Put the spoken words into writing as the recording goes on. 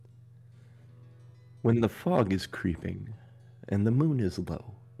When the fog is creeping and the moon is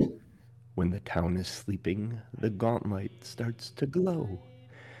low, when the town is sleeping, the gauntlet starts to glow.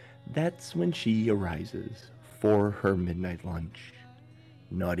 That's when she arises for her midnight lunch.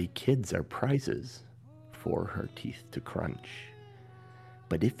 Naughty kids are prizes for her teeth to crunch.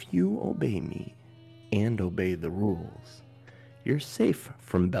 But if you obey me and obey the rules, you're safe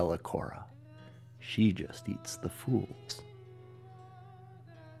from Bellacora. She just eats the fools.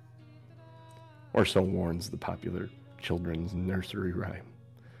 Or so warns the popular children's nursery rhyme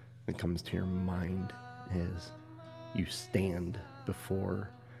that comes to your mind as you stand before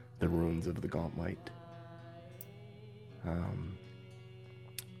the ruins of the Gauntlet. Um,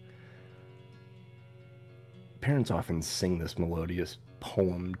 Parents often sing this melodious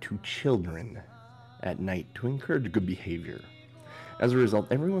poem to children at night to encourage good behavior. As a result,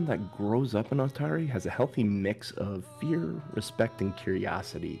 everyone that grows up in Otari has a healthy mix of fear, respect, and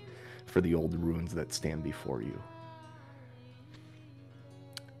curiosity for the old ruins that stand before you.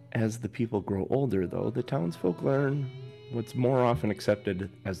 As the people grow older, though, the townsfolk learn what's more often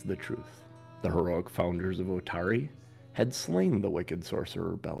accepted as the truth. The heroic founders of Otari had slain the wicked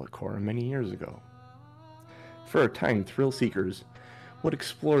sorcerer Bellicor many years ago. For a time, thrill seekers would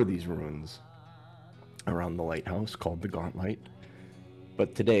explore these ruins around the lighthouse called the Gauntlet.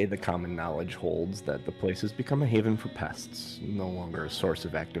 But today, the common knowledge holds that the place has become a haven for pests, no longer a source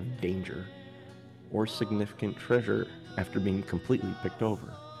of active danger or significant treasure after being completely picked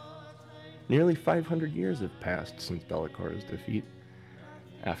over. Nearly 500 years have passed since Bellicor's defeat,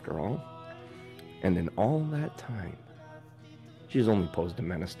 after all, and in all that time, she has only posed a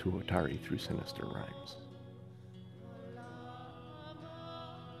menace to Otari through sinister rhymes.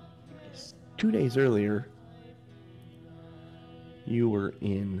 2 days earlier, you were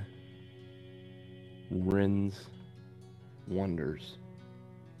in Rin's Wonders,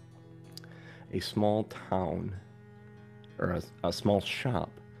 a small town, or a small shop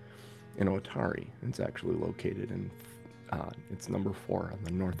in Otari. It's actually located in, it's number 4 on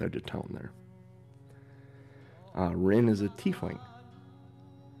the north edge of town there. Rin is a tiefling.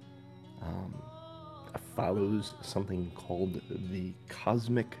 Follows something called the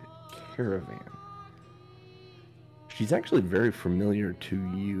Cosmic Caravan. She's actually very familiar to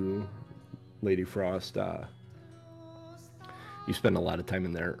you, Lady Frost. You spend a lot of time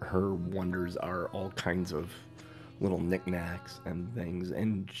in there. Her wonders are all kinds of little knickknacks and things,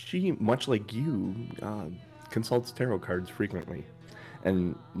 and she, much like you, consults tarot cards frequently,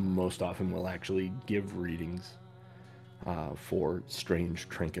 and most often will actually give readings for strange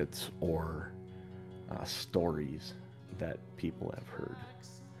trinkets or stories that people have heard.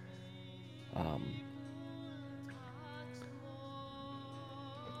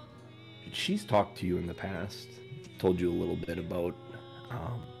 She's talked to you in the past, told you a little bit about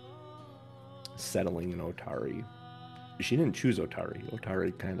um, settling in Otari. She didn't choose Otari.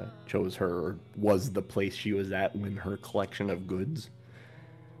 Otari kind of chose her, or was the place she was at when her collection of goods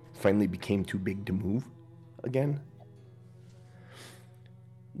finally became too big to move again.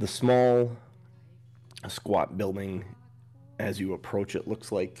 The small, squat building, as you approach it,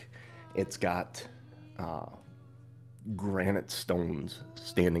 looks like it's got uh, granite stones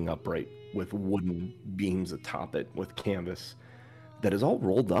standing upright with wooden beams atop it with canvas that is all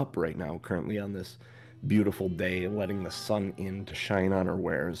rolled up right now, currently on this beautiful day, letting the sun in to shine on her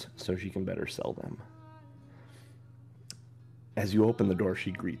wares so she can better sell them. As you open the door,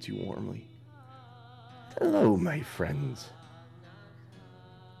 she greets you warmly. Hello, my friends.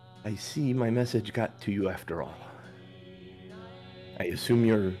 I see my message got to you after all. I assume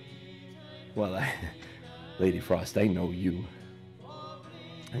you're. Well, Lady Frost, I know you.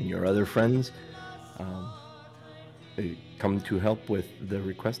 And your other friends. They come to help with the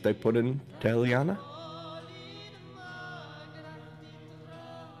request I put in to Eliana?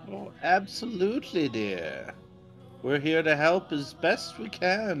 Oh, absolutely, dear. We're here to help as best we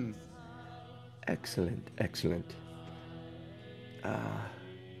can. Excellent, excellent. Uh,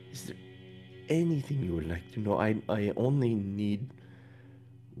 is there anything you would like to know? I only need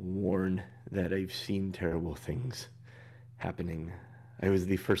warn that I've seen terrible things happening. I was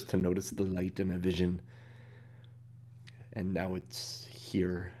the first to notice the light in a vision, and now it's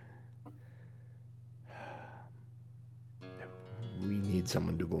here. We need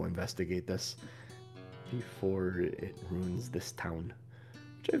someone to go investigate this before it ruins this town,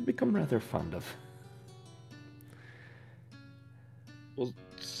 which I've become rather fond of. Well,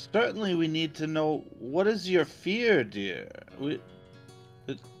 certainly we need to know what is your fear, dear.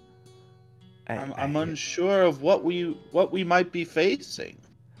 I'm I unsure of what we might be facing.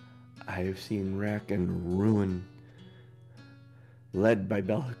 I have seen wreck and ruin led by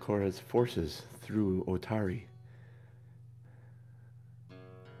Bellacora's forces through Otari.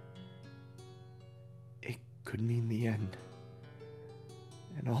 It could mean the end.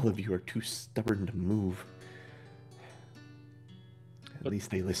 And all of you are too stubborn to move. At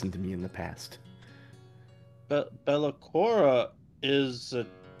least they listened to me in the past. Bellacora is a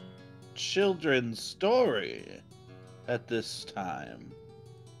children's story at this time.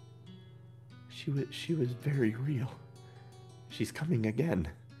 She was very real. She's coming again.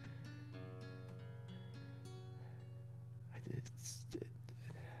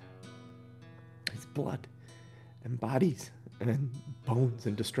 It's blood and bodies and bones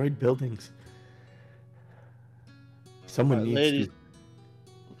and destroyed buildings. Someone needs to.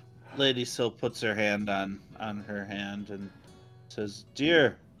 Lady Sil puts her hand on her hand and says,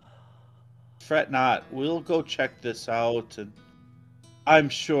 "Dear, fret not. We'll go check this out, and I'm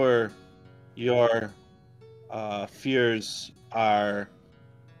sure your fears are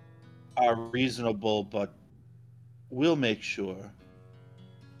reasonable, but we'll make sure."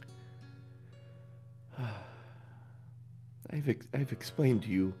 I've explained to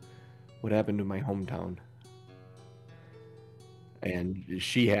you what happened to my hometown. And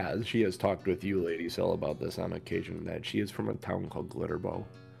she has talked with you, Lady Sil, about this on occasion, that she is from a town called Glitterbow.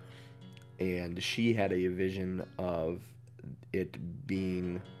 And she had a vision of it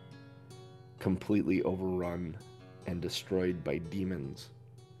being completely overrun and destroyed by demons,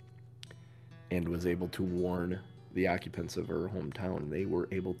 and was able to warn the occupants of her hometown. They were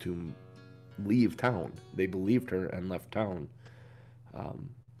able to leave town. They believed her and left town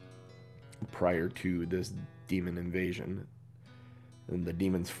prior to this demon invasion. And the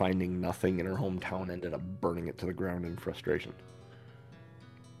demons, finding nothing in her hometown, ended up burning it to the ground in frustration.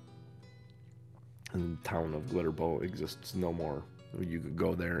 And the town of Glitterbow exists no more. You could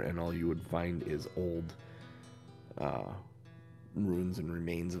go there and all you would find is old ruins and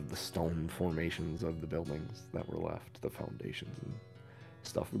remains of the stone formations of the buildings that were left, the foundations and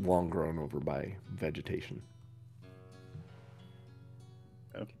stuff long grown over by vegetation.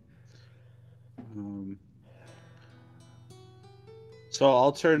 Okay. So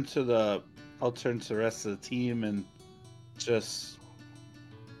I'll turn to the rest of the team and just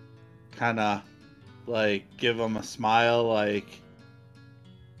kind of like give them a smile, like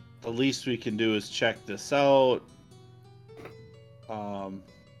the least we can do is check this out,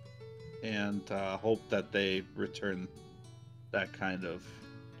 and hope that they return that kind of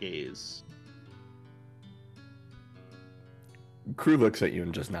gaze. Crew looks at you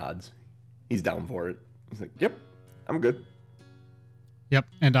and just nods. He's down for it. He's like, "Yep, I'm good." Yep,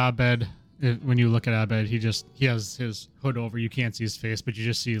 and Abed, when you look at Abed, he has his hood over. You can't see his face, but you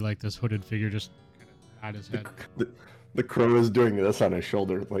just see like this hooded figure just kind of at his head. The crow is doing this on his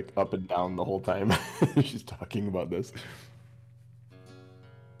shoulder, like up and down the whole time. She's talking about this.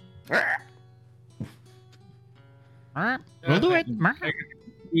 We'll do it.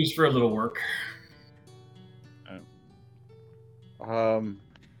 Use for a little work.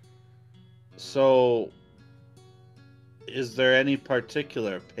 So is there any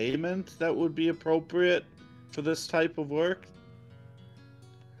particular payment that would be appropriate for this type of work?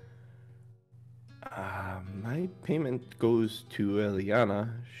 My payment goes to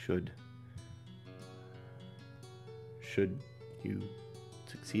Eliana. Should you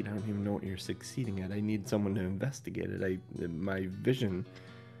succeed, I don't even know what you're succeeding at. I need someone to investigate it. My vision,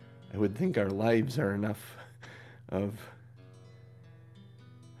 I would think our lives are enough of.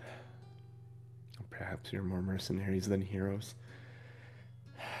 Perhaps you're more mercenaries than heroes.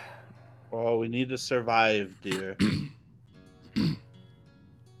 Oh, we need to survive, dear.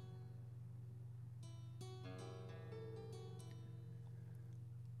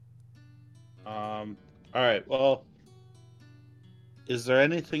 All right, well, is there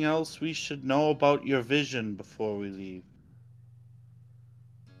anything else we should know about your vision before we leave?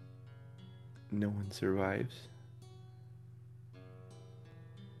 No one survives.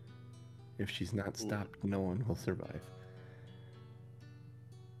 If she's not stopped, no one will survive.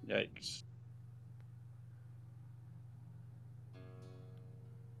 Yikes.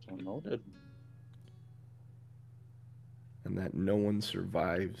 So noted. And that no one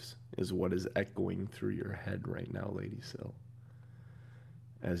survives is what is echoing through your head right now, Lady Sil,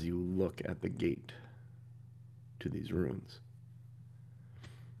 as you look at the gate to these ruins.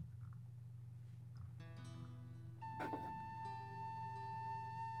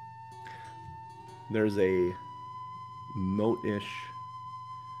 There's a moat-ish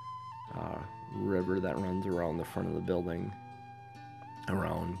river that runs around the front of the building.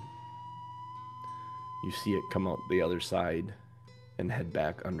 You see it come out the other side and head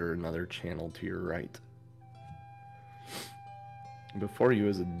back under another channel to your right. Before you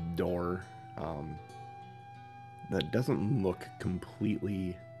is a door that doesn't look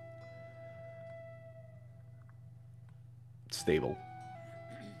completely stable.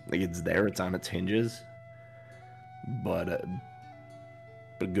 Like it's there, it's on its hinges, but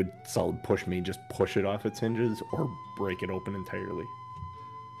a good solid push may just push it off its hinges or break it open entirely.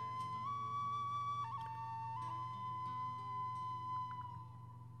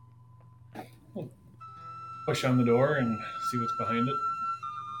 Push on the door and see what's behind it.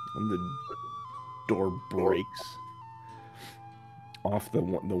 And the door breaks off the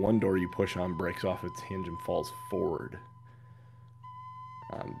one door you push on breaks off its hinge and falls forward.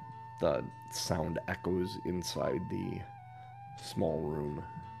 The sound echoes inside the small room.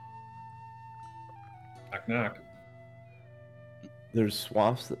 Knock, knock. There's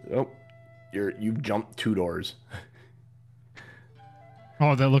swaths that, you've jumped 2 doors.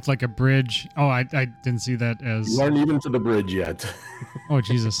 Oh, that looked like a bridge. Oh, I didn't see that as. You aren't even to the bridge yet. Oh,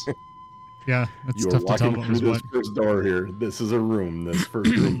 Jesus. Yeah, that's You're tough to tell walking what through was this what. first door here. This is a room, this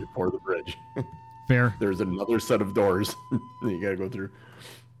first room before the bridge. Fair. There's another set of doors that you gotta go through.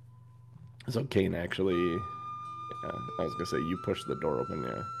 So Kane actually, I was gonna say, you push the door open,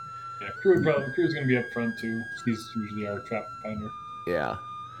 yeah. Yeah, crew's gonna be up front too. He's usually our trap finder. Yeah.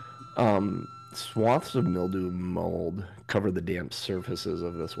 Swaths of mildew and mold cover the damp surfaces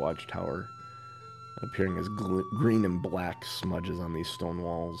of this watchtower, appearing as green and black smudges on these stone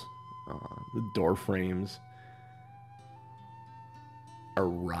walls. The door frames are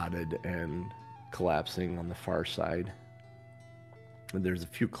rotted and collapsing on the far side. And there's a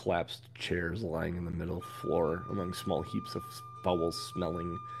few collapsed chairs lying in the middle floor among small heaps of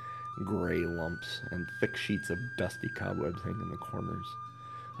foul-smelling gray lumps, and thick sheets of dusty cobwebs hang in the corners,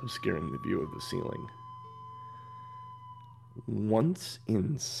 obscuring the view of the ceiling. Once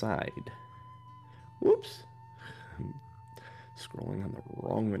inside... Whoops! I'm scrolling on the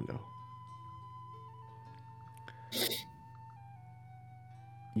wrong window.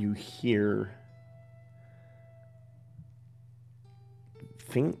 You hear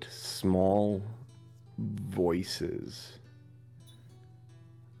faint, small voices.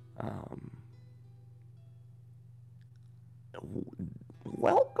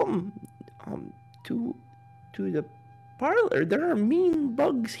 Welcome to the parlor. There are mean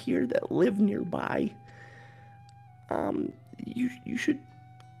bugs here that live nearby. You should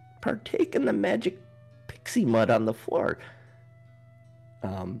partake in the magic pixie mud on the floor.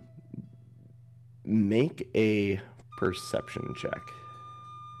 Make a perception check.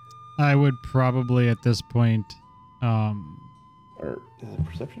 I would probably at this point. Or is it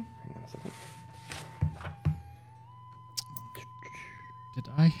perception? Hang on a second. Did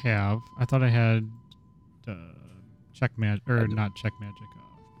I have? I thought I had check magic, or not check magic.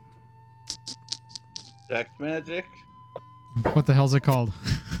 Detect magic? What the hell's it called?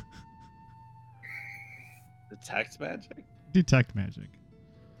 Detect magic? Detect magic.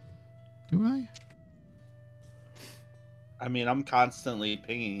 Do I? I mean, I'm constantly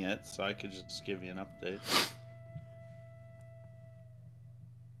pinging it, so I could just give you an update.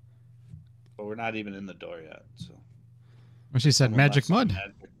 But we're not even in the door yet, so. Well, she said magic Unless mud.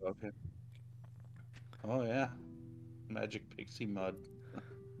 Magic, okay. Oh yeah, magic pixie mud.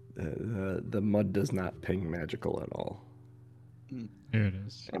 The mud does not ping magical at all. Here it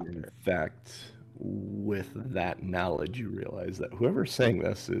is. And in fact, with that knowledge, you realize that whoever's saying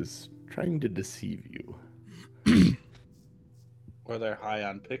this is trying to deceive you. Or they're high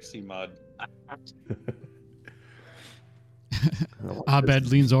on pixie mud. Abed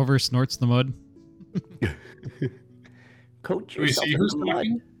leans over, snorts the mud. Coach Do we yourself see in who's the mud.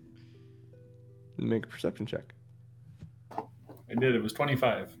 sleeping? Make a perception check. I did. It was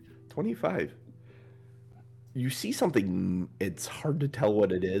 25. 25. You see something, it's hard to tell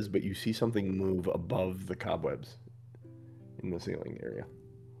what it is, but you see something move above the cobwebs in the ceiling area.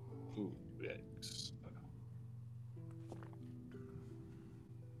 Ooh, yikes.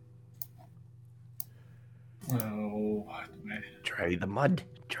 Oh, Try the mud.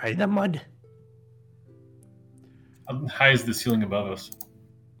 Try the mud. how high is the ceiling above us?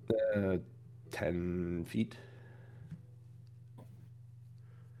 10 feet.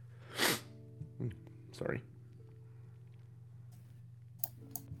 Sorry.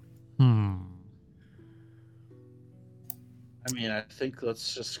 I mean, I think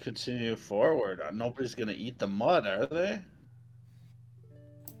let's just continue forward. Nobody's gonna eat the mud, are they? I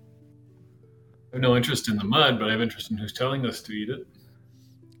have no interest in the mud, but I have interest in who's telling us to eat it.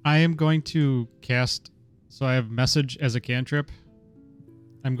 I am going to cast. So I have message as a cantrip.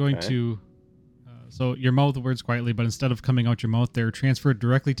 I'm going Okay. to. So your mouth words quietly, but instead of coming out your mouth, they're transferred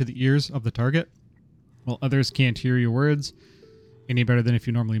directly to the ears of the target. While others can't hear your words, any better than if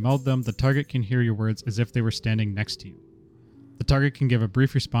you normally mouth them. The target can hear your words as if they were standing next to you. The target can give a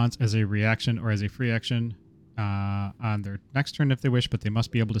brief response as a reaction or as a free action on their next turn if they wish, but they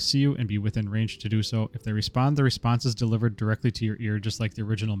must be able to see you and be within range to do so. If they respond, the response is delivered directly to your ear, just like the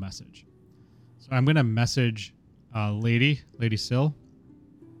original message. So I'm going to message Lady Sill,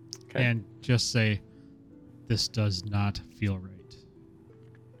 Okay. and just say, this does not feel right.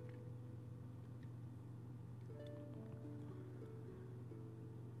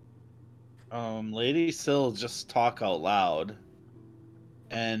 Lady Sill just talk out loud,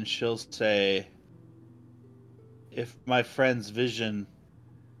 and she'll say, if my friend's vision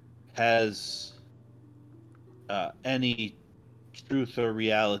has any truth or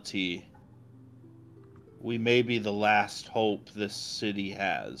reality, we may be the last hope this city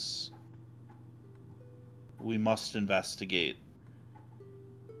has. We must investigate,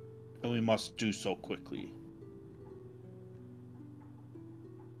 and we must do so quickly.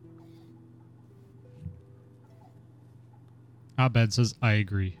 Abed says, I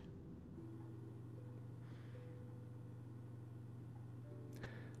agree.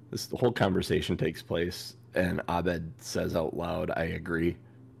 The whole conversation takes place, and Abed says out loud, "I agree."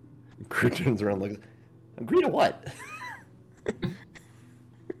 Crew turns around, like, "Agree to what?"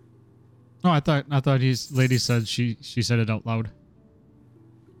 Oh, I thought Lady said she said it out loud.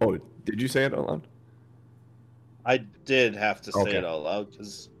 Oh, did you say it out loud? I did have to say Okay. it out loud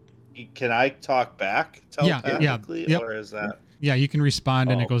because can I talk back Yeah, telepathically, yep. or is that Yeah, you can respond,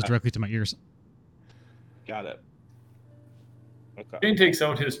 and Oh, it goes okay. directly to my ears. Got it? Okay. Shane takes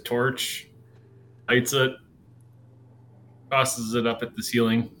out his torch, lights it, tosses it up at the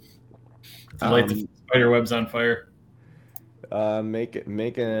ceiling to light the spider webs on fire. Make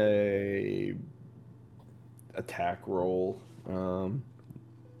a attack roll. How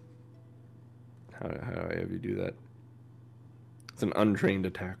do I have you do that? It's an untrained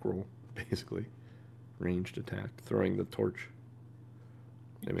attack roll, basically. Ranged attack, throwing the torch.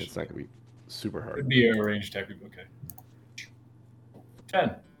 I mean, it's not gonna be super hard. Could be a ranged attack. Okay.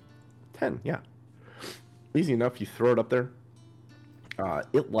 10. 10, yeah. Easy enough. You throw it up there.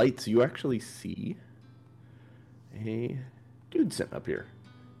 It lights. You actually see a dude sitting up here.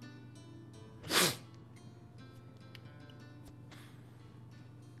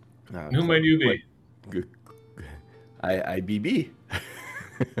 Who might you be? IBB.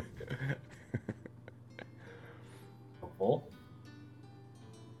 Hopeful.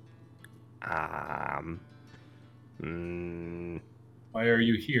 Why are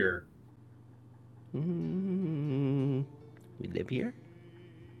you here? We live here.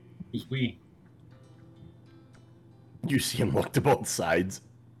 Who's we? You see him look to both sides.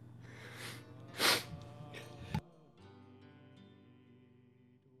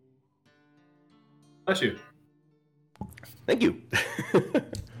 Bless you. Thank you.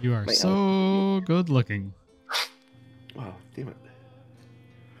 You are so good looking. Wow, damn it.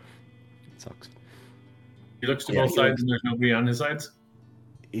 It sucks. He looks to both sides and there's nobody on his sides?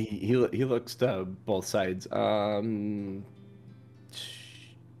 He looks to both sides.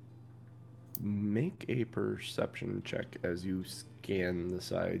 Make a perception check as you scan the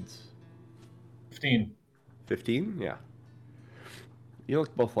sides. 15. 15? Yeah. You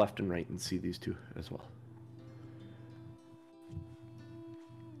look both left and right and see these two as well.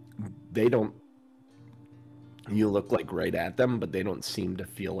 They don't... You look like right at them, but they don't seem to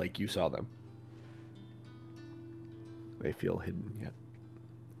feel like you saw them. They feel hidden yet.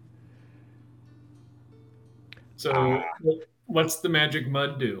 So, what's the magic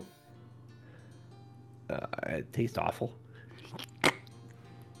mud do? It tastes awful.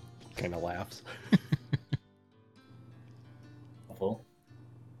 Kind of laughs. Awful.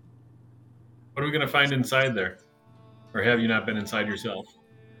 What are we going to find inside there? Or have you not been inside yourself?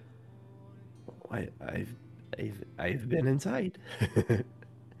 I've been inside.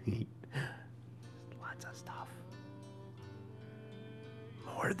 Lots of stuff.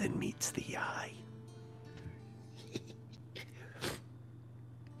 More than meets the eye.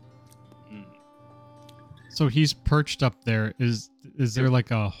 So he's perched up there. Is there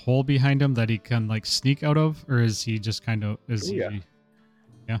like a hole behind him that he can like sneak out of, or is he just kind of Yeah.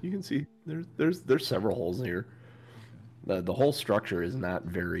 You can see there's several holes here. The whole structure is not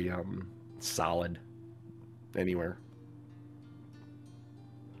very solid anywhere.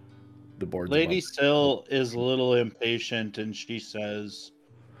 The boards. Lady Sill is a little impatient, and she says,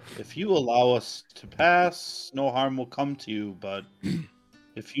 "If you allow us to pass, no harm will come to you. But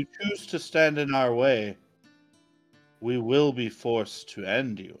if you choose to stand in our way, we will be forced to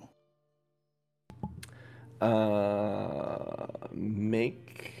end you."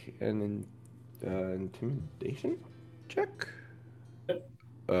 Make an intimidation check.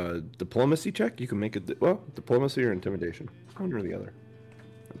 diplomacy check. You can make it. Well, diplomacy or intimidation. One or the other.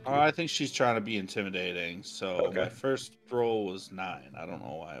 I think she's trying to be intimidating. So Okay. my first roll was 9. I don't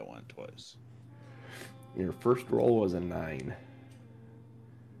know why I went twice. Your first roll was a 9.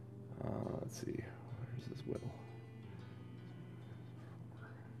 Let's see. Where's his will?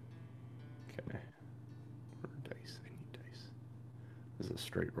 Okay. Where are dice? I need dice. This is a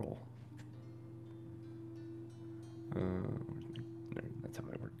straight roll. That's how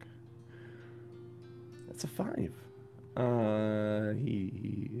I work. That's a 5.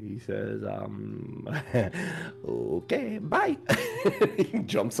 He says, okay, bye. He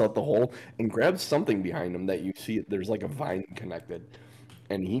jumps out the hole and grabs something behind him that you see. There's like a vine connected,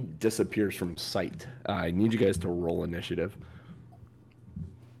 and he disappears from sight. I need you guys to roll initiative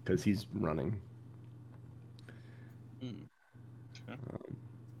because he's running. Okay.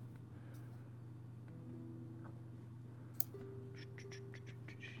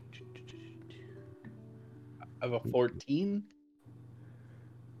 I have a 14.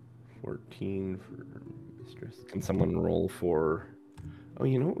 14 for mistress. Can someone roll for... Oh,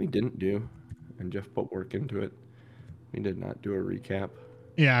 you know what we didn't do? And Jeff put work into it. We did not do a recap.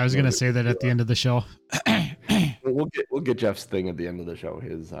 Yeah, I was going to say that at the end of the show. We'll get Jeff's thing at the end of the show,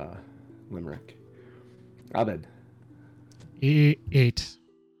 his limerick. Abed. 8.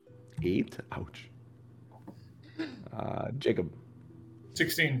 8? Ouch. Jacob.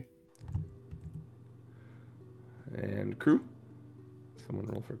 16. And crew. Someone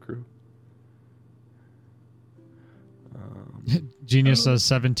roll for crew. Genius says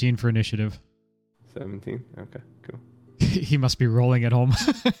 17 for initiative. 17. Okay, cool. He must be rolling at home.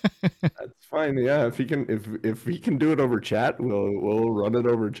 That's fine. Yeah, if he can do it over chat, we'll run it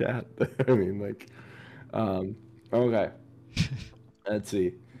over chat. I mean, like, okay. Let's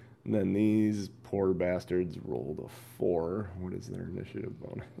see. And then these poor bastards rolled a 4. What is their initiative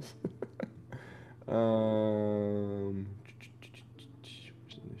bonus? Where's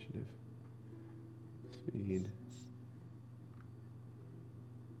initiative? Speed.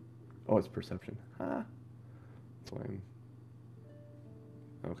 Oh, it's perception. Huh? That's why I'm...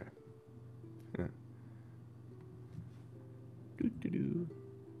 Okay. Yeah. Do-do-do.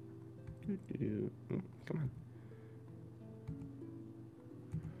 Do-do-do. Oh, come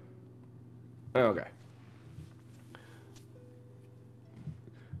on. Okay.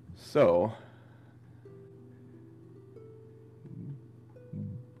 So...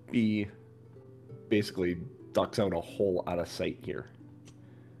 B basically ducks out a hole out of sight here.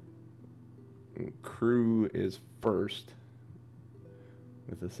 And crew is first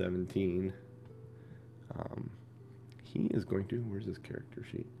with a 17. He is going to... Where's his character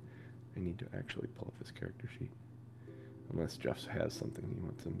sheet? I need to actually pull up his character sheet. Unless Jeff has something he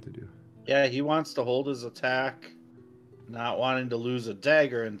wants him to do. Yeah, he wants to hold his attack, not wanting to lose a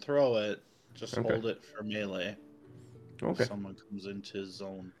dagger and throw it. Just Okay. hold it for melee. Okay. If someone comes into his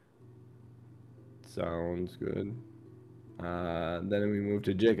zone. Sounds good. Then we move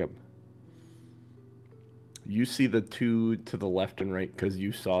to Jacob. You see the two to the left and right because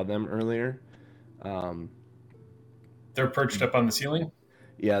you saw them earlier. They're perched up on the ceiling.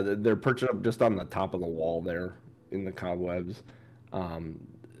 Yeah, they're perched up just on the top of the wall there in the cobwebs.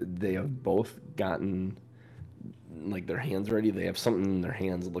 They have both gotten like their hands ready. They have something in their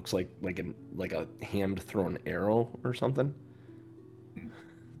hands that looks like a hand thrown arrow or something.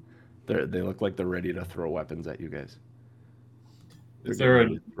 They look like they're ready to throw weapons at you guys. Is there a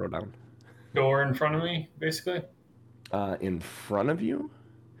throw down door in front of me, basically? in front of you?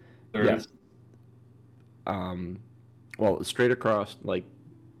 There Yes. is. Well, straight across, like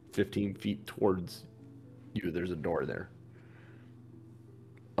 15 feet towards you, there's a door there.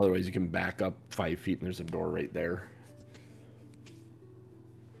 Otherwise, you can back up 5 feet, and there's a door right there.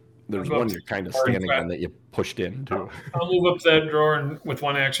 There's one you're kind of standing on that you pushed in, too. I'll move up to that drawer and with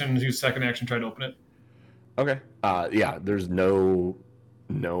one action, use second action, try to open it. Okay. Yeah, there's no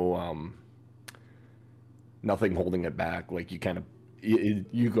nothing holding it back. Like, you kind of,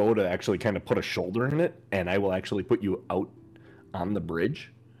 you go to actually kind of put a shoulder in it, and I will actually put you out on the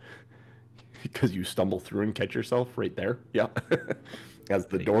bridge because you stumble through and catch yourself right there. Yeah. As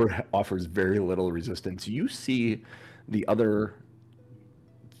the door offers very little resistance. You see the other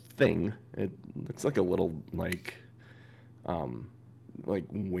thing. It looks like a little like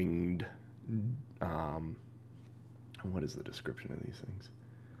winged what is the description of these things?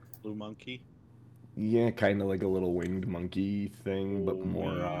 Blue monkey. Yeah, kind of like a little winged monkey thing, but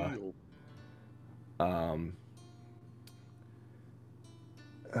more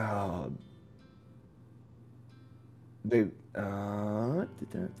they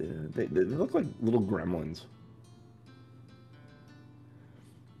look like little gremlins.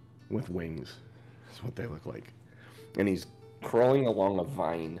 with wings. That's what they look like. And he's crawling along a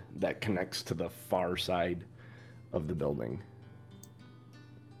vine that connects to the far side of the building.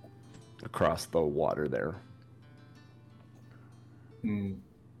 Across the water there. I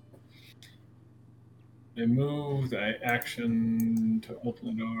move, I action to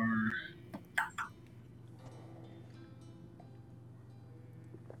open the door.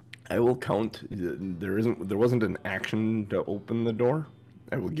 I will count. There wasn't an action to open the door.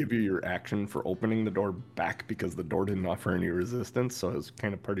 I will give you your action for opening the door back because the door didn't offer any resistance, so it's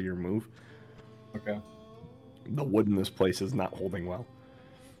kind of part of your move. Okay. The wood in this place is not holding well.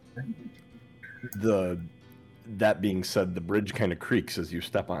 That being said, the bridge kind of creaks as you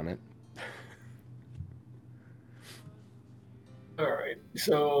step on it. All right.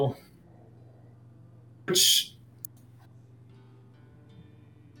 So, which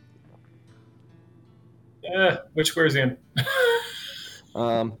square is he in?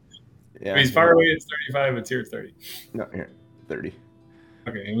 Yeah, He's far away. It's 35. It's here. It's 30. No, here, 30.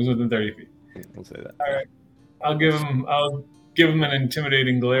 Okay, he was within 30 feet. We'll say that. All right. I'll give him an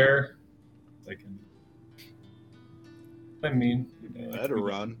intimidating glare. I mean, Better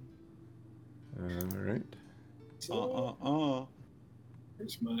run. All right.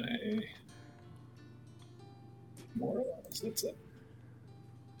 Where's my morals? That's it.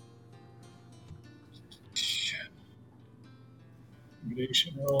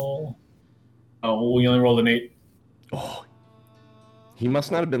 Intimidation roll. Oh, we only rolled an 8. Oh, he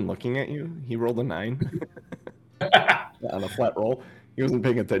must not have been looking at you. He rolled a 9 on a flat roll. He wasn't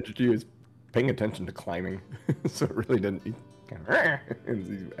paying attention to you. He was paying attention to climbing, so it really didn't. He kind of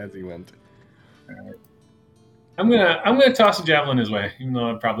as he went. All right. I'm gonna toss a javelin his way, even though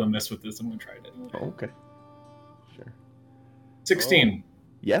I'd probably miss with this. I'm gonna try it anyway. Oh, okay. Sure. 16.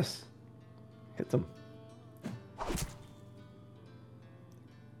 Yes. Hits him.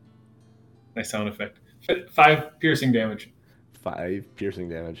 Nice sound effect. 5 piercing damage. 5 piercing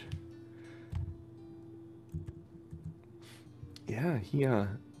damage. Yeah, he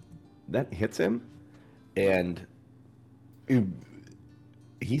that hits him, and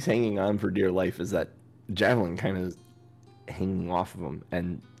he's hanging on for dear life as that javelin kind of hanging off of him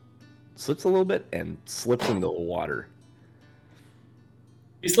and slips a little bit and slips into the water.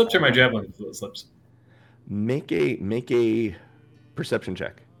 He slips or my javelin slips? Make a perception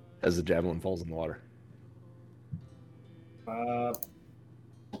check as the javelin falls in the water.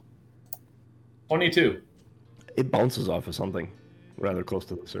 22. It bounces off of something rather close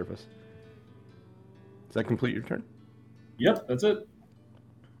to the surface. Does that complete your turn? Yep, that's it.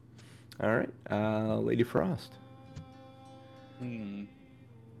 All right, Lady Frost.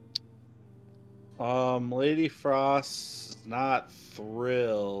 Lady Frost's not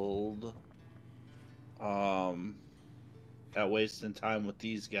thrilled at wasting time with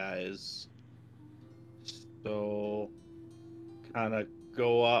these guys. So kind of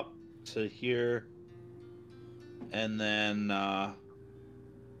go up to here and then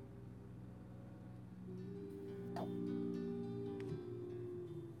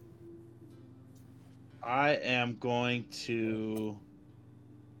I am going to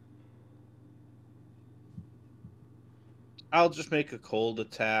I'll just make a cold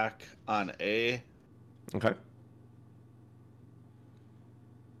attack on A. Okay.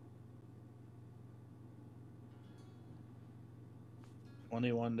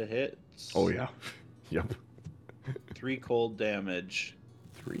 $21 to hit. Oh yeah. Yep. 3 cold damage.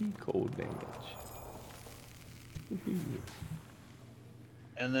 3 cold damage.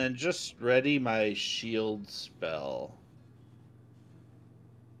 And then just ready my shield spell.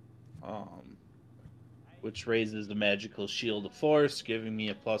 Which raises the magical shield of force, giving me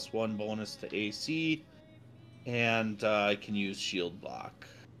a +1 bonus to AC. And I can use shield block.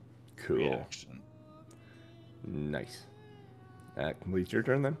 Cool. Reaction. Nice. That completes your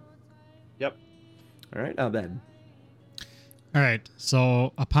turn then? Yep. All right, Abed. All right.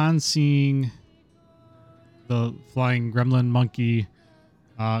 So upon seeing the flying gremlin monkey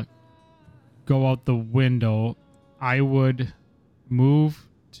go out the window, I would move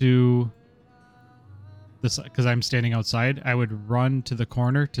to this because I'm standing outside. I would run to the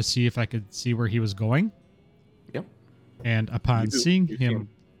corner to see if I could see where he was going. Yep. And upon seeing him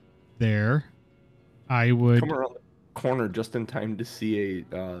there, I would come around the corner just in time to see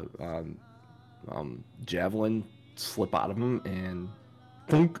a javelin slip out of him and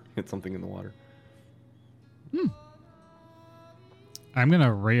thunk, hit something in the water. I'm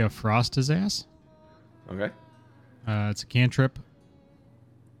gonna Ray of Frost his ass. Okay. It's a cantrip.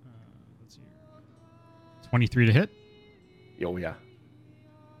 Let's see here. 23 to hit. Oh yeah.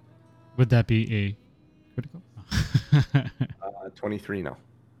 Would that be a critical? 23 now.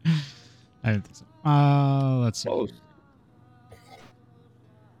 I don't think so. Let's see. Close.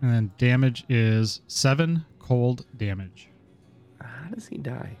 And then damage is 7 cold damage. How does he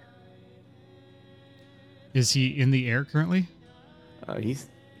die? Is he in the air currently? He's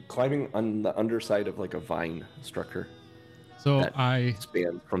climbing on the underside of like a vine structure. So That I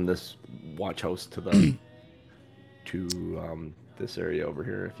span from this watch house to the this area over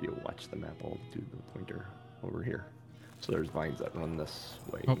here. If you watch the map, I'll do the pointer over here. So there's vines that run this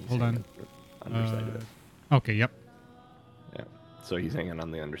way. Oh, He's hold on. hanging underside of it. Okay, yep. Yeah. So he's hanging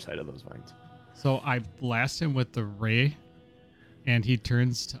on the underside of those vines. So I blast him with the ray, and he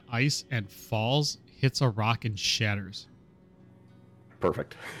turns to ice and falls, hits a rock, and shatters.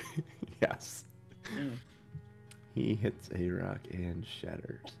 Perfect. Yes. Mm. He hits a rock and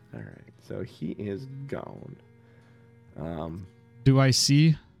shatters. All right. So he is gone. Do I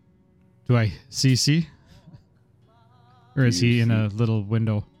see C? Or is Do you he in see- a little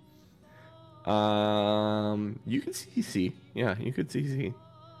window? You can see C. Yeah, you could see C.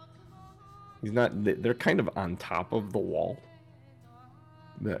 He's not. They're kind of on top of the wall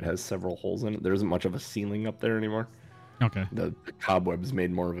that has several holes in it. There isn't much of a ceiling up there anymore. Okay. The cobwebs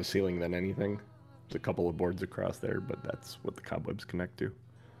made more of a ceiling than anything. There's a couple of boards across there, but that's what the cobwebs connect to.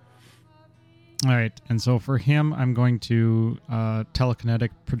 All right. And so for him, I'm going to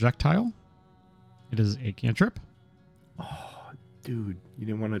telekinetic projectile. It is a cantrip. Oh, dude, you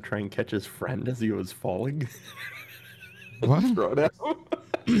didn't want to try and catch his friend as he was falling? What? Throw it at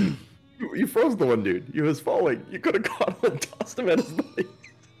him? You froze the one dude. He was falling. You could have caught him and tossed him at his buddy.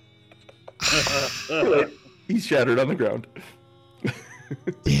 He's shattered on the ground.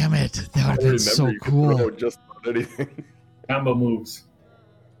 Damn it. That would have been so You could cool. throw just about anything. Combo moves.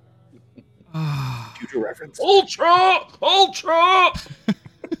 Ah. Future reference. Ultra! Ultra!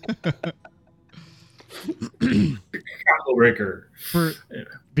 Combo breaker.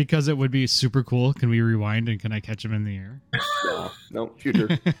 Because it would be super cool. Can we rewind and can I catch him in the air? No, future.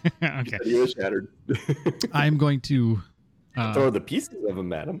 Okay. He was shattered. I'm going to. Throw the pieces of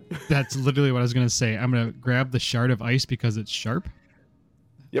him at him. That's literally what I was going to say. I'm going to grab the shard of ice because it's sharp.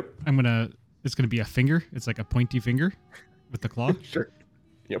 Yep. It's going to be a finger. It's like a pointy finger with the claw. Sure.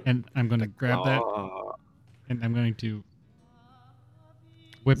 Yep. And I'm going to grab that and I'm going to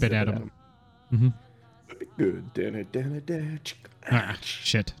whip it Zip at him. Mm-hmm. Good. Da-da-da-da-da. Ah,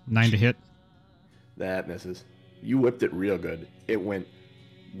 shit. 9 to hit. That misses. You whipped it real good. It went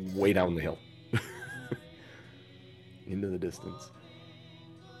way down the hill. Into the distance.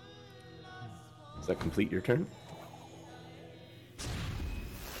 Does that complete your turn?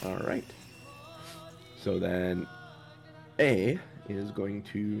 All right. So then A is going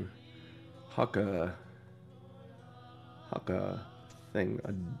to huck a thing,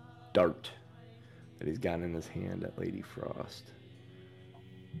 a dart that he's got in his hand at Lady Frost.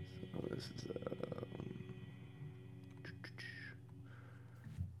 So this is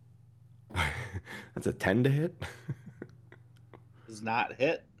that's a 10 to hit. Does not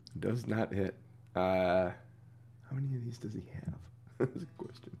hit. Does not hit. How many of these does he have? That's a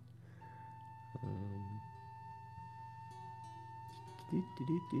question.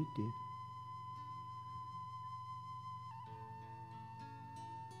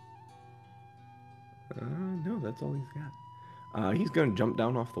 No, that's all he's got. He's going to jump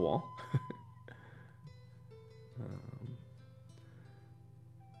down off the wall.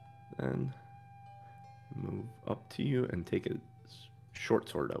 Then move up to you and take a short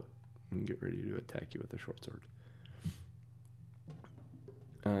sword out and get ready to attack you with a short sword.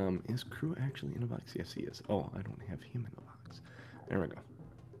 Is Crew actually in a box? Yes, he is. Oh, I don't have him in the box. There we go.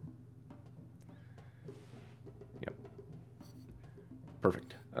 Yep.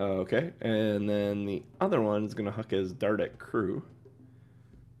 Perfect. Okay, and then the other one is going to huck his dart at Crew.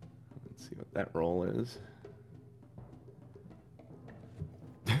 Let's see what that roll is.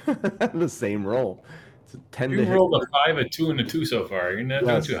 The same roll. It's a 10 to You hit. rolled a 5, a 2, and a 2 so far. You're not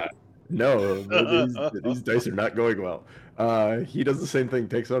doing too hot. No, these dice are not going well. He does the same thing,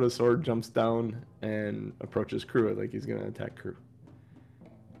 takes out his sword, jumps down, and approaches Crew like he's going to attack Crew.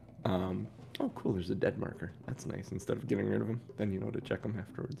 Oh, cool, there's a dead marker. That's nice. Instead of getting rid of him, then you know to check them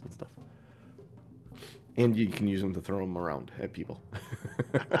afterwards and stuff. And you can use them to throw them around at people.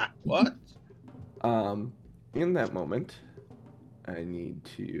 What? In that moment, I need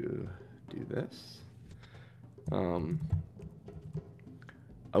to do this. Out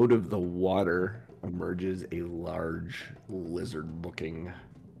of the water emerges a large lizard-looking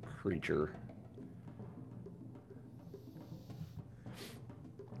creature.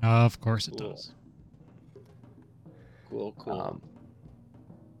 Of course it Cool. does. Cool.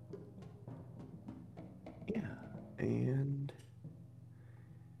 Yeah, and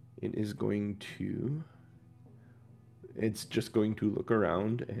it is going to... It's just going to look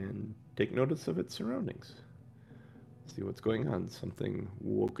around and take notice of its surroundings. See what's going on. Something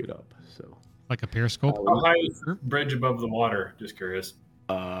woke it up, so... Like a periscope? How high is the bridge above the water? Just curious.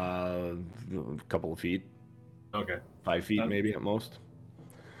 A couple of feet. Okay. 5 feet maybe at most.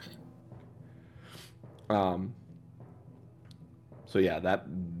 So yeah,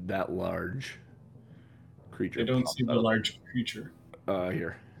 that large creature. I don't see the large creature.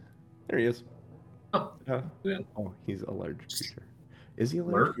 Here. There he is. Oh, yeah. Oh, he's a large creature. Is he a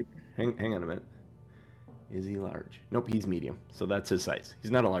large Lurk? creature? Hang on a minute. Is he large? Nope, he's medium. So that's his size. He's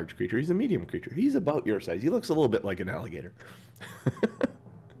not a large creature. He's a medium creature. He's about your size. He looks a little bit like an alligator.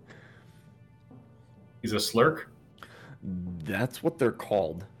 He's a slurk? That's what they're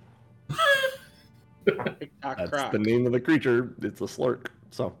called. That's Croc. the name of the creature. It's a slurk.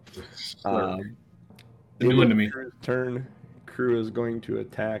 So, Slurk. The new one to me. Crew's turn. Crew is going to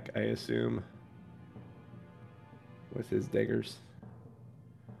attack, I assume, with his daggers.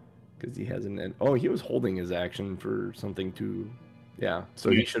 Because he has an end. Oh, he was holding his action for something to... Yeah,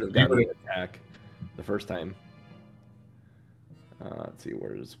 so he should have gotten an attack the first time. Let's see,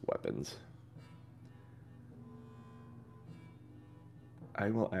 where's weapons? I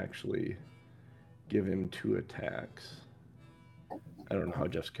will actually give him 2 attacks. I don't know how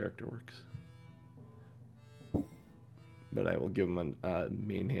Jeff's character works. But I will give him a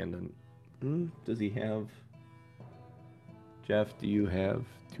main hand. And does he have... Jeff, do you have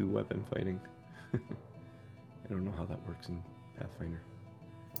 2 weapon fighting? I don't know how that works in Pathfinder.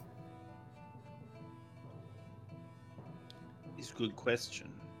 It's a good question.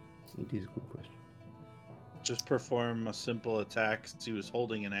 It is a good question. Just perform a simple attack since he was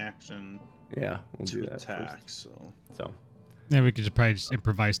holding an action Yeah, we'll to do that attack. first. So Yeah, we could probably just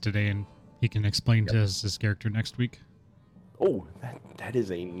improvise today, and he can explain to us his character next week. Oh, that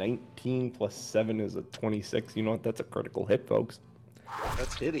is a 19 plus 7 is a 26. You know what? That's a critical hit, folks.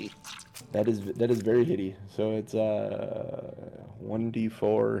 that's hitty. That is very hitty. So it's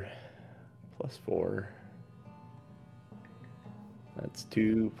 1d4 plus 4. That's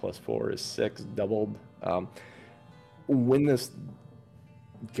 2 plus 4 is 6, doubled. When this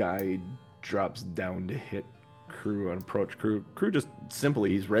guy drops down to hit Crew and approach Crew just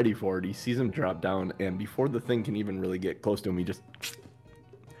simply, he's ready for it. He sees him drop down, and before the thing can even really get close to him, he just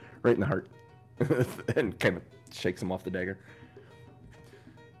right in the heart and kind of shakes him off the dagger.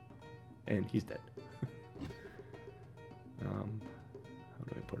 And he's dead. How do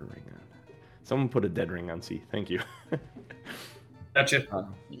I put a ring on? Someone put a dead ring on C. Thank you. Gotcha.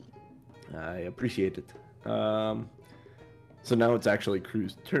 I appreciate it. So now it's actually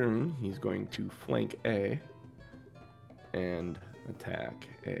Crew's turn. He's going to flank A and attack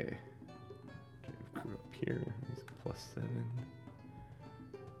A. Drive Crew up here. He's plus 7.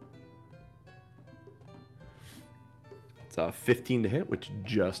 It's a 15 to hit, which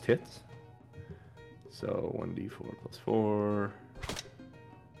just hits. So 1d4 plus 4.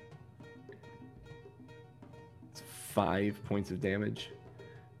 It's 5 points of damage.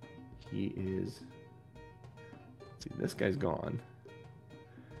 He is... Let's see, this guy's gone.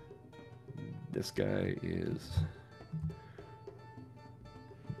 This guy is...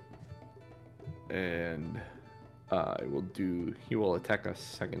 And he will attack a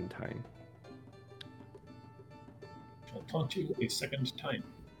second time. I'll taunt you a second time.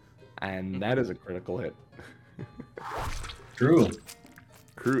 And that is a critical hit. True.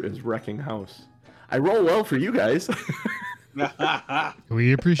 Crew is wrecking house. I roll well for you guys.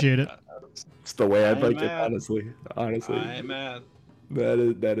 We appreciate it. It's the way I'd I'm like it, mad. honestly. I'm mad.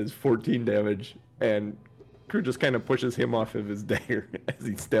 That is 14 damage, and Crew just kind of pushes him off of his dagger as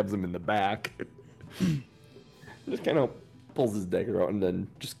he stabs him in the back. Just kind of pulls his dagger out and then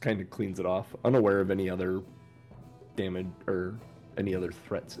just kind of cleans it off, unaware of any other damage or any other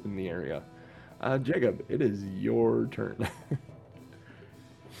threats in the area. Jacob, it is your turn.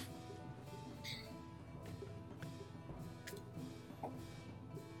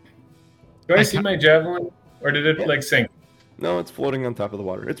 Do I see my javelin, or did it like sink? No, it's floating on top of the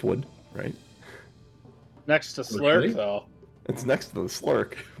water. It's wood, right? Next to Really? Slurk, though. It's next to the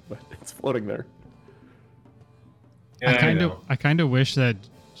slurk, but it's floating there. Yeah, I kind of wish that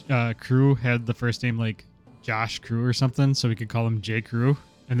Crew had the first name like Josh Crew or something, so we could call him J Crew.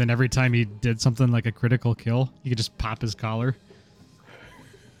 And then every time he did something like a critical kill, you could just pop his collar.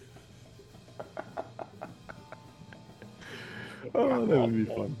 Oh, that would be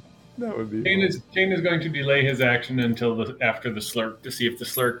fun. That would be Kane fun. is going to delay his action until after the slurk to see if the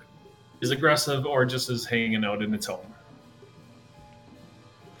slurk is aggressive or just is hanging out in its home.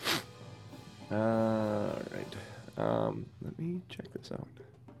 All right. Let me check this out.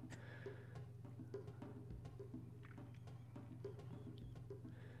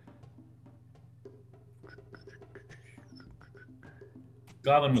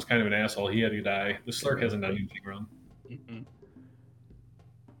 Goblin was kind of an asshole. He had to die. The Slurk hasn't done anything wrong. Mm-mm.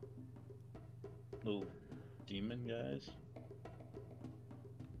 Little demon guys.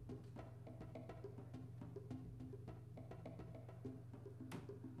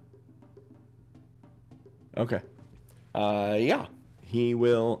 Okay. Yeah. He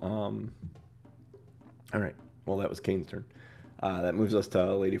will. All right. Well, that was Kane's turn. That moves us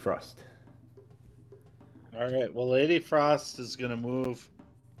to Lady Frost. All right. Well, Lady Frost is gonna move.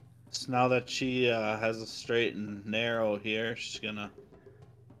 So now that she has a straight and narrow here, she's gonna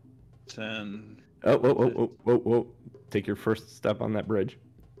send. Oh, whoa, whoa, whoa, whoa, whoa. Take your first step on that bridge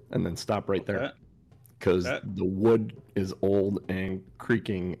and then stop right there. Okay. Because Okay. the wood is old and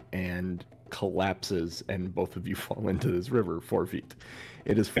creaking and collapses, and both of you fall into this river 4 feet.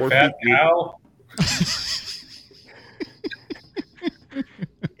 It is 4 feet Fat deep. cow.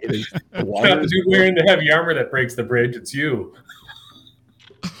 It is the Not water the is dude wearing the heavy armor that breaks the bridge. It's you.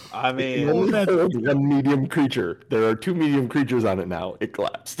 I It mean, only holds one medium creature. There are 2 medium creatures on it now. It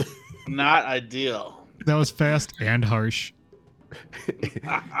collapsed. not ideal. That was fast and harsh.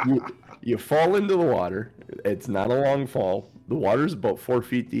 you fall into the water. It's not a long fall. The water's about 4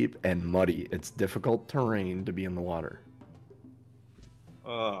 feet deep and muddy. It's difficult terrain to be in the water.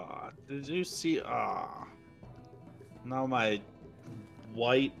 Did you see? Now my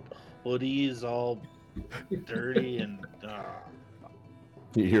white hoodie's all dirty and.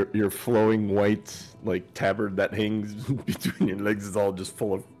 Your flowing white like tabard that hangs between your legs is all just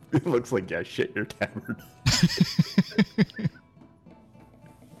full of. It looks like shit your tabard.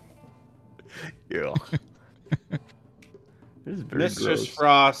 Yeah. This is very Mistress gross.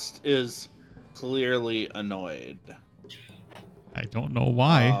 Frost is clearly annoyed. I don't know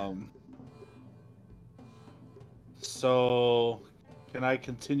why. So, can I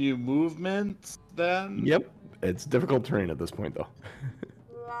continue movement then? Yep. It's difficult terrain at this point though.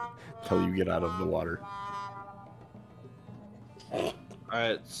 Until you get out of the water.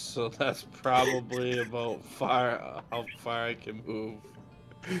 Alright, so that's probably about how far I can move.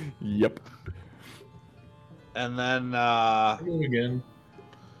 Yep. And then Move again.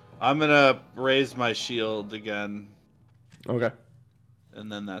 I'm gonna raise my shield again, Okay.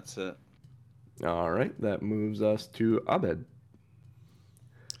 and then that's it. All right. That moves us to Abed.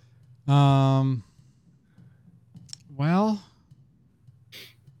 Well,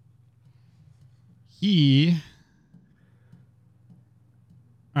 he.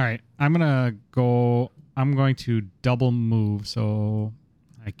 All right, I'm going to double move, so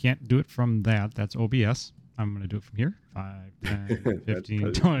I can't do it from that. That's OBS. I'm going to do it from here. 5, 10,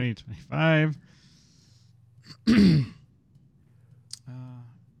 15, 20, 25. You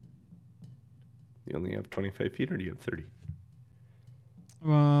only have 25 feet, or do you have 30?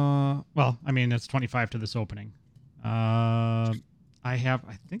 Well, I mean, it's 25 to this opening. I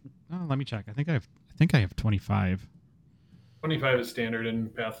think. Oh, let me check. I think I have 25. 25 is standard in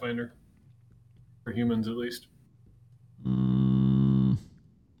Pathfinder. For humans, at least.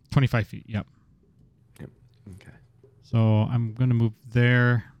 25 feet. Yep. Yep. Okay. So I'm going to move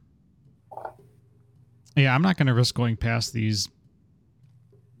there. Yeah, I'm not going to risk going past these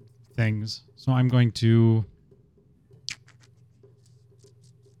things. So I'm going to,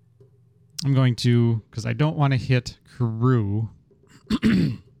 because I don't want to hit Karoo.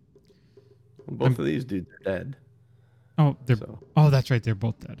 Both of these dudes are dead. Oh, So that's right. They're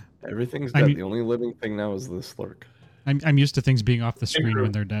both dead. everything's dead. The only living thing now is the Slurk. I'm used to things being off the screen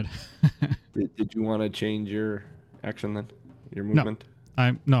when they're dead. Did you want to change your action then? Your movement?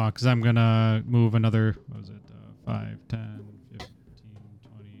 No, because I'm gonna move another. What was it? 5, 10, 15,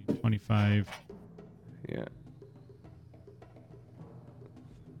 20, 25. Yeah.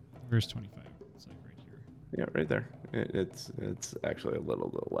 Where's 25? It's like right here. Yeah, right there. It's actually a little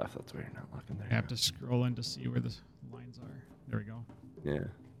to the left. That's why you're not looking there. I have to scroll in to see where the lines are. There we go. Yeah.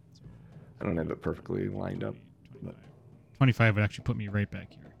 I don't have it perfectly lined up. 25. 25 would actually put me right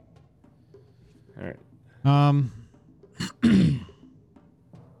back here. All right.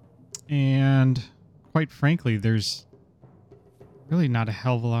 And quite frankly, there's really not a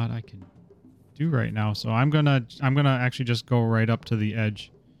hell of a lot I can do right now. So I'm gonna actually just go right up to the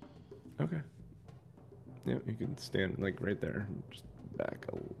edge. Okay. Yeah, you can stand like right there. Just back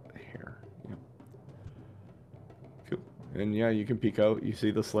a hair. Yep. Cool. And yeah, you can peek out. You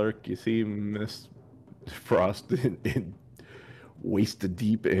see the Slurk. You see Miss Frost in waist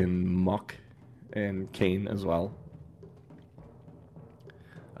deep in muck, and Kane as well.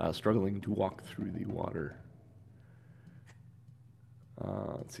 Struggling to walk through the water.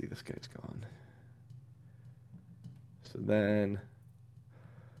 Let's see, this guy's gone. So then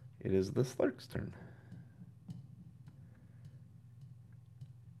it is the Slurk's turn.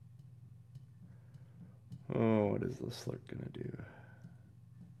 what is the slurk gonna do?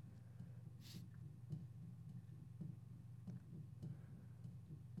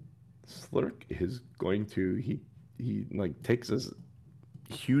 Slurk is going to he like takes this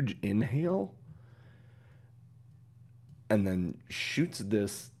huge inhale and then shoots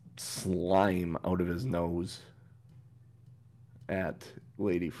this slime out of his nose at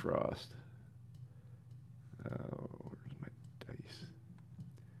Lady Frost. Where's my dice?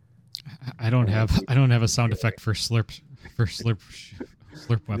 I don't have a sound effect for slurp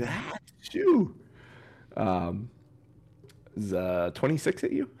weapon. Shoo! Is 26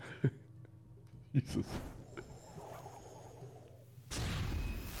 at you? Jesus.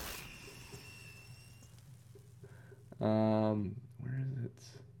 Where is it?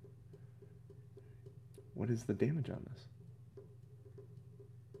 What is the damage on this?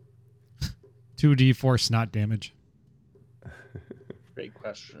 2d4 snot damage. Great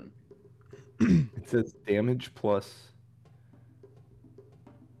question. It says damage plus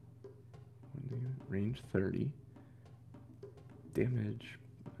range 30. Damage.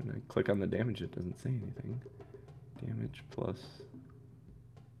 And I click on the damage, it doesn't say anything. Damage plus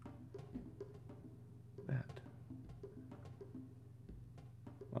that.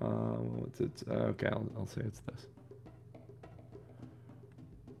 What's it? Okay, I'll say it's this.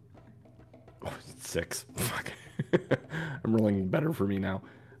 Oh, it's 6. Fuck. I'm rolling better for me now.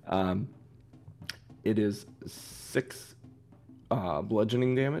 It is 6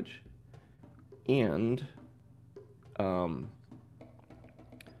 bludgeoning damage, and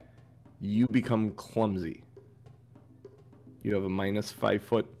you become clumsy. You have a minus 5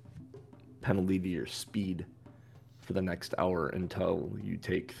 foot penalty to your speed for the next hour until you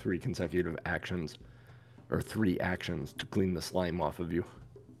take 3 consecutive actions, or 3 actions to clean the slime off of you.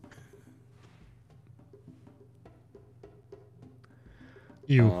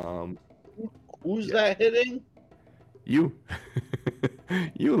 You. Who's that hitting? You.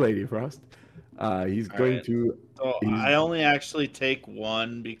 You, Lady Frost. He's All going right. to... So he's- I only actually take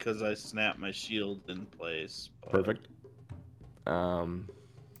 1 because I snapped my shield in place. Perfect.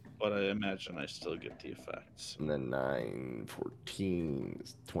 But I imagine I still get the effects. And then 9, 14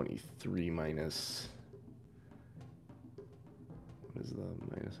 is 23 minus... What is the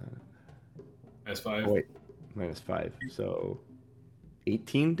minus on it? That's 5. Oh, wait. Minus 5. So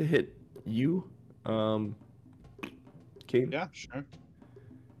 18 to hit you, Kane? Yeah, sure.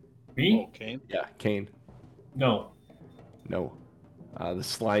 Me? Okay. Yeah, Kane. No. No. The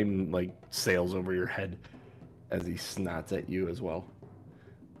slime, like, sails over your head as he snots at you as well.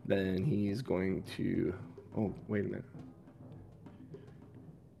 Then he's going to... Oh, wait a minute.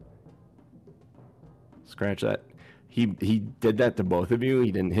 Scratch that. He did that to both of you.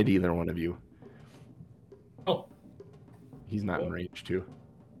 He didn't hit either one of you. Oh. He's not in range, too.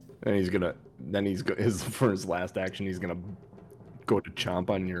 And he's gonna... Then he's... For his last action, he's gonna go to chomp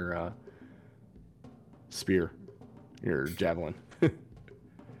on your spear. Your javelin.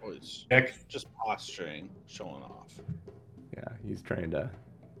 Oh, it's Heck. just posturing, showing off. Yeah, he's trying to...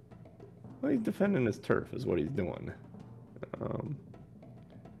 Well, he's defending his turf is what he's doing.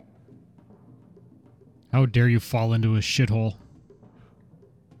 How dare you fall into a shithole?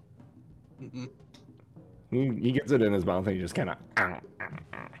 He gets it in his mouth and he just kind of...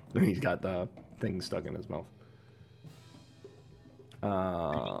 And he's got the thing stuck in his mouth.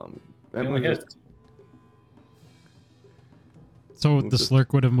 That Only moves hit. us- So Move the this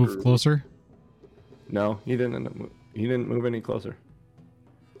slurk would have moved through. closer? No, he didn't end up he didn't move any closer.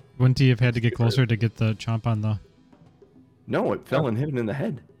 Wouldn't he have had to get closer to get the chomp on the... No, it fell and hit him in the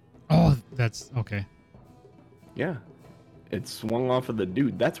head. Oh, that's... Okay. Yeah. It swung off of the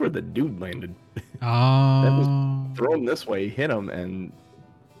dude. That's where the dude landed. Oh. Thrown this way, hit him, and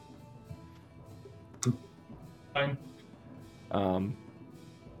Fine.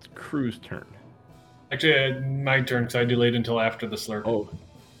 it's Crew's turn. Actually, my turn, because I delayed until after the slurp. Oh,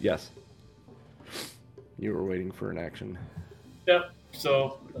 yes. You were waiting for an action. Yep.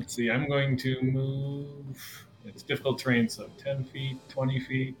 So, let's see. I'm going to move. It's difficult terrain, so 10 feet, 20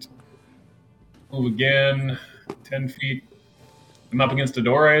 feet. Move again, 10 feet. I'm up against a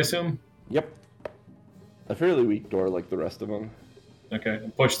door, I assume? Yep. A fairly weak door like the rest of them. Okay.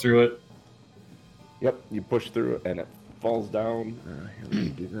 Push through it. Yep, you push through it and it falls down. Here, let me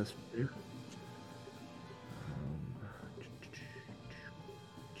do this for you.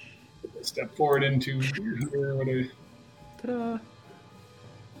 Step forward into here. What I... Ta-da!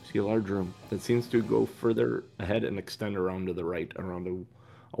 See a large room that seems to go further ahead and extend around to the right, around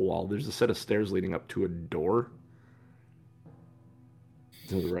a wall. There's a set of stairs leading up to a door.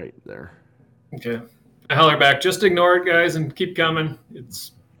 To the right there. Okay. I holler back. Just ignore it, guys, and keep coming.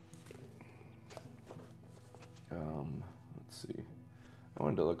 It's Let's see. I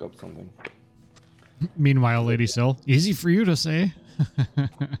wanted to look up something. Meanwhile, Lady Sill, easy for you to say.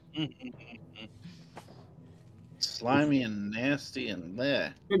 Slimy and nasty and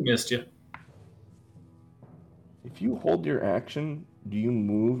bleh. We missed you. If you hold your action, do you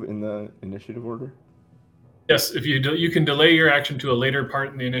move in the initiative order? Yes, if you can delay your action to a later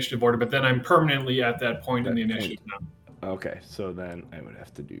part in the initiative order, but then I'm permanently at that point in the initiative now. Okay, so then I would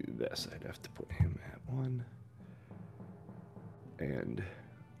have to do this. I'd have to put him at 1. And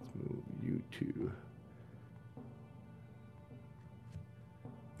let's move you to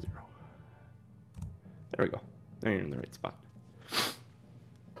 0. There we go. Now you're in the right spot.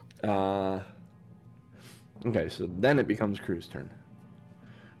 Okay, so then it becomes Crew's turn.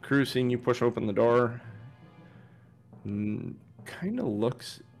 Crew, seeing you push open the door, kind of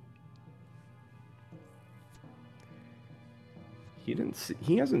looks.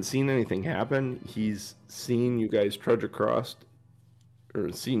 He hasn't seen anything happen. He's seen you guys trudge across,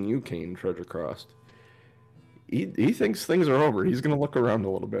 or seen you, Kane, trudge across. He thinks things are over. He's going to look around a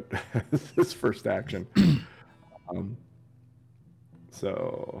little bit. His first action.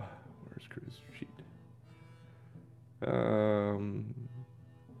 So, where's Crew's sheet?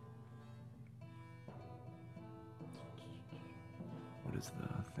 What is the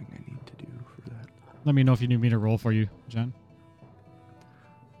thing I need to do for that? Let me know if you need me to roll for you, John.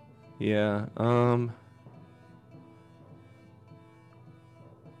 Yeah,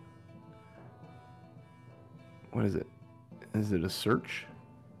 what is it? Is it a search?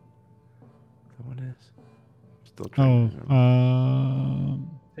 Is that what it is? Still trying to remember.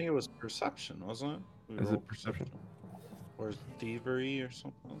 I think it was perception, wasn't it? We Is rolled it perception? Or thievery or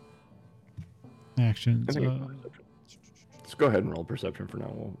something? Actions. I think it's perception. Let's go ahead and roll perception for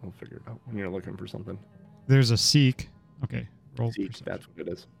now. We'll figure it out when you're looking for something. There's a seek. Okay, roll Seek, perception. that's what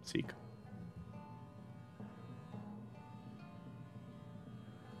it is. Seek.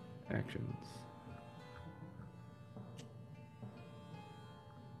 Actions.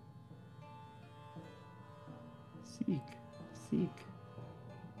 Seek.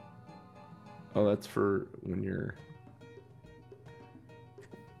 Oh, that's for when you're.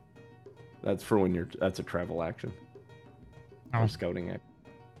 That's a travel action. Oh. Or scouting action.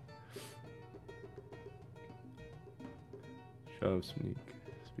 Shove, sneak,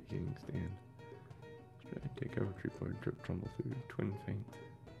 speaking, stand. Strike, take cover, tree point, trip, trumble through, twin feint.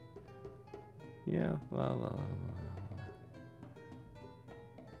 Yeah, la. Oh.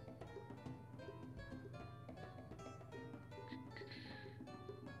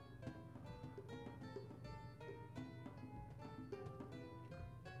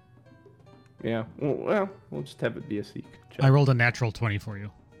 Yeah, well, we'll just have it be a seek. Check. I rolled a natural 20 for you.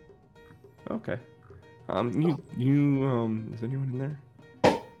 Okay. Is anyone in there?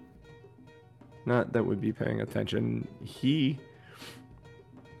 Not that would be paying attention. He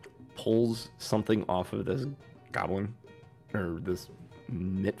pulls something off of this goblin, or this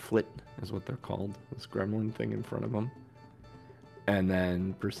mitflit is what they're called, this gremlin thing in front of him, and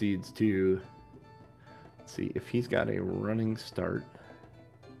then proceeds to see if he's got a running start.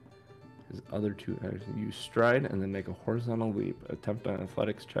 His other two actions: use stride and then make a horizontal leap. Attempt an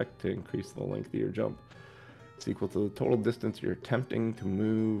athletics check to increase the length of your jump. It's equal to the total distance you're attempting to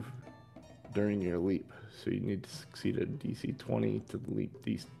move during your leap. So you need to succeed a DC 20 to leap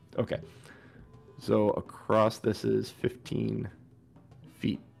these. Okay. So across this is 15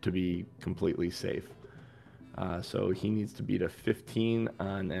 feet to be completely safe. So he needs to beat a 15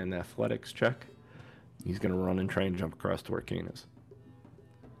 on an athletics check. He's going to run and try and jump across to where Kane is.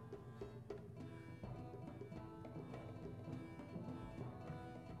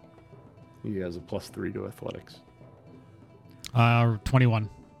 He has a +3 to athletics. 21.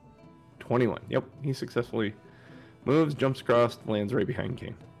 21. Yep, he successfully moves, jumps across, lands right behind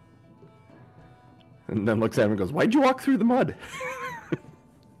Kane. And then looks at him and goes, "Why'd you walk through the mud?"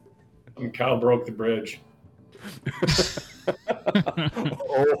 And Cal broke the bridge.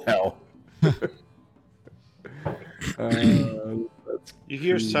 Oh, hell. You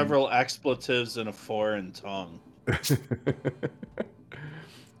hear several expletives in a foreign tongue.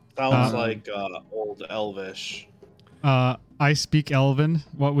 Sounds like old Elvish. I speak Elven.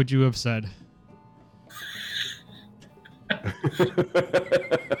 What would you have said?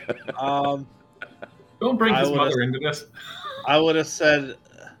 Don't bring his mother into this. I would have said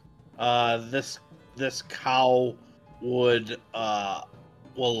this cow will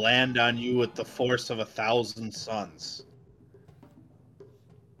land on you with the force of 1,000 suns.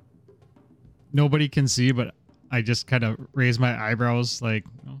 Nobody can see, but I just kind of raise my eyebrows like,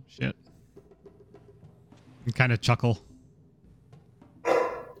 oh, shit. And kind of chuckle.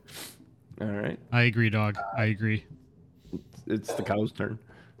 All right. I agree, dog. I agree. It's the cow's turn.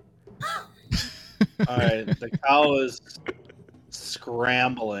 All right, the cow is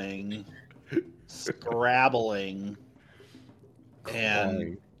scrabbling,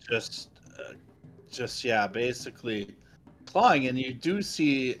 and Clawing. just yeah, basically clawing, and you do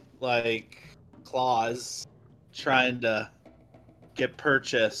see like claws trying to get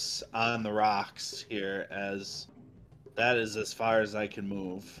purchase on the rocks here, as that is as far as I can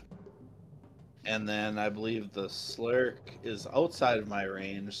move. And then I believe the slurk is outside of my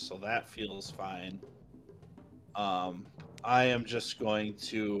range, so that feels fine. I am just going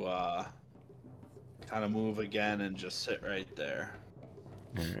to kind of move again and just sit right there.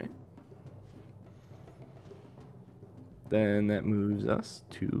 All right. Then that moves us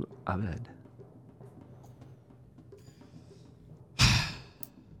to Abed.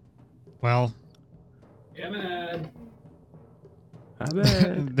 Well, Yeah, man.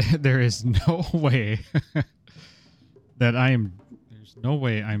 Abed. there is no way that I am. There's no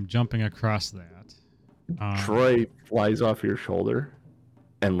way I'm jumping across that. Troy flies off your shoulder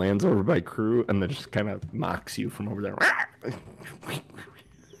and lands over by Crew, and then just kind of mocks you from over there.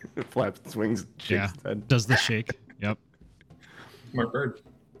 Flaps, swings, shakes Yeah, his head. does the shake. Yep. Smart bird.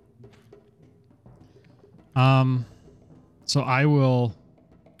 So I will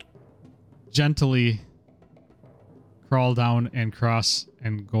gently crawl down and cross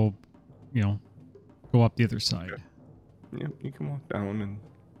and go, go up the other side. Yeah, you can walk down and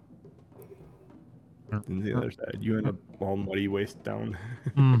Or- the other side. You end up all muddy waist down.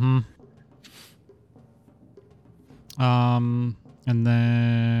 Mm-hmm. And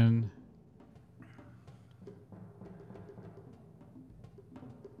then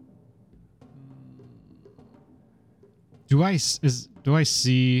do I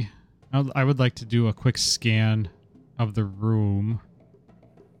see? I would like to do a quick scan of the room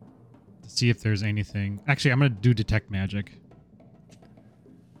to see if there's anything. Actually, I'm gonna do detect magic.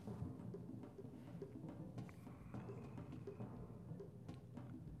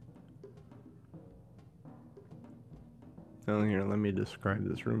 Well, here, let me describe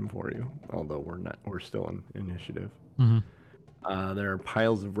this room for you. Although we're still in initiative. Mm-hmm. There are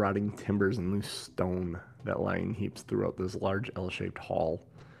piles of rotting timbers and loose stone that lie in heaps throughout this large L-shaped hall.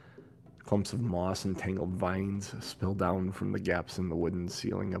 Clumps of moss and tangled vines spill down from the gaps in the wooden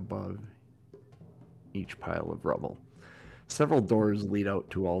ceiling above each pile of rubble. Several doors lead out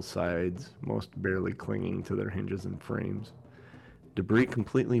to all sides, most barely clinging to their hinges and frames. Debris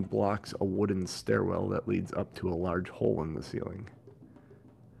completely blocks a wooden stairwell that leads up to a large hole in the ceiling.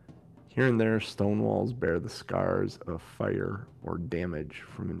 Here and there, stone walls bear the scars of fire or damage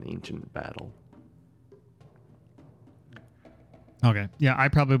from an ancient battle. Okay. Yeah, I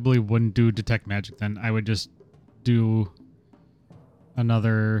probably wouldn't do detect magic then. I would just do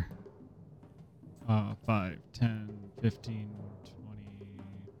another 5, 10, 15, 20,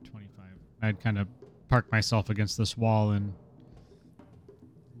 25. I'd kind of park myself against this wall and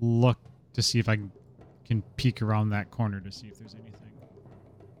look to see if I can peek around that corner to see if there's anything.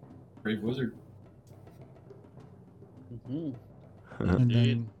 Brave wizard. Mm-hmm. And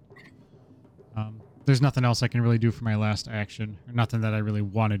then there's nothing else I can really do for my last action, or nothing that I really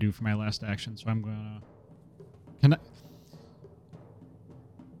want to do for my last action. So I'm gonna.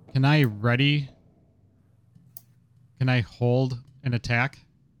 Can I ready? Can I hold an attack?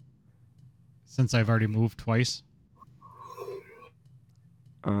 Since I've already moved twice.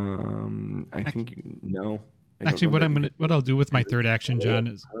 I think no. Actually, what I'll do with my third action, John,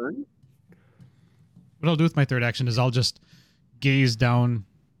 is what I'll do with my third action is I'll just gaze down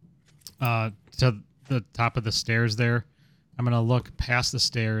to the top of the stairs there. I'm gonna look past the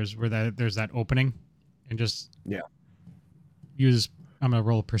stairs where there's that opening, and just use. I'm gonna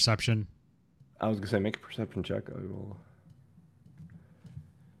roll perception. I was gonna say make a perception check. I will.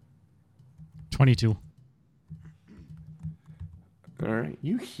 22. All right,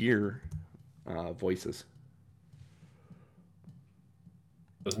 you hear voices.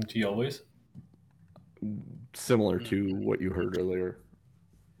 Doesn't he always? Similar to what you heard earlier.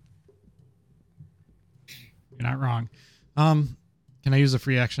 You're not wrong. Can I use a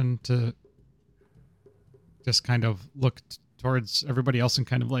free action to just kind of look towards everybody else and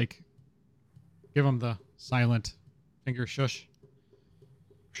kind of like give them the silent finger shush?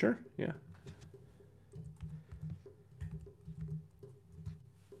 Sure, yeah.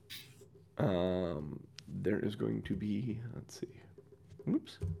 There is going to be, let's see.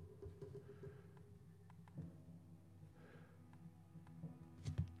 Oops.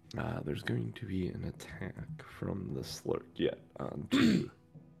 There's going to be an attack from the slurk yet on two.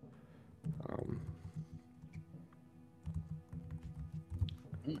 I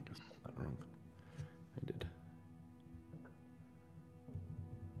guess that wrong.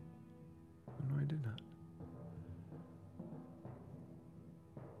 did not.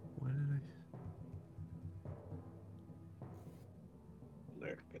 What did I?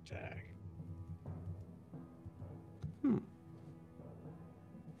 Lyric attack. Let me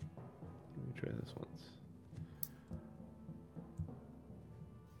try this once.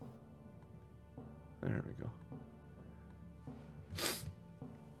 There we go.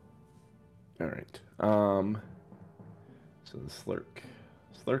 All right. So the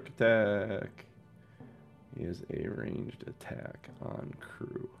slurk attack is a ranged attack on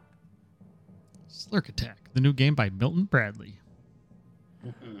crew. Slurk Attack, the new game by Milton Bradley.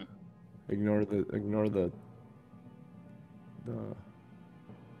 Ignore the. Hang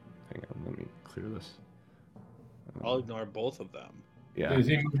on, let me clear this. I'll ignore both of them. Yeah.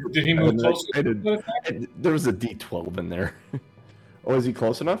 Did he move closer? There was a D12 in there. Oh, is he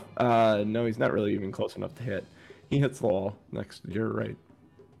close enough? No, he's not really even close enough to hit. He hits the wall next. You're right.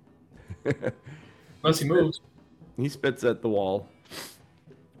 Unless he moves. He spits at the wall.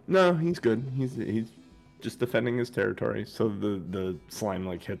 No, he's good. He's just defending his territory. So the slime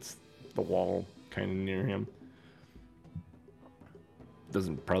like hits the wall kind of near him.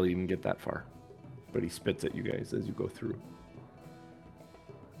 Doesn't probably even get that far, but he spits at you guys as you go through.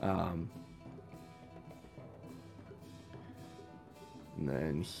 And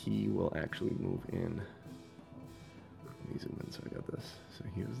then he will actually move in. Let me zoom in so I got this. So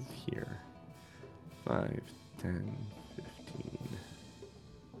he was here. 5, 10, 15,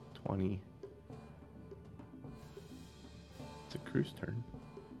 20. It's a crew's turn.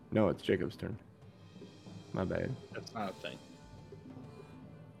 No, it's Jacob's turn. My bad. That's not a thing.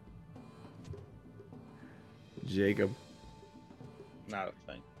 Jacob. Not a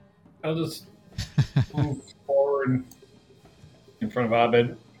thing. I'll just move forward in front of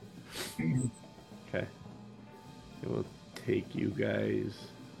Abed. Okay. It will take you guys.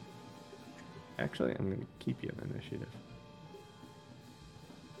 Actually, I'm going to keep you in initiative.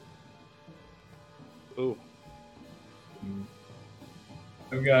 Ooh.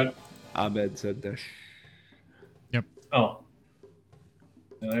 I've got. Abed said this. Oh.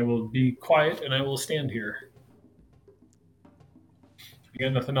 And I will be quiet and I will stand here. I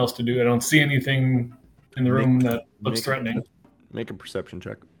got nothing else to do. I don't see anything in the room that looks threatening. Make a perception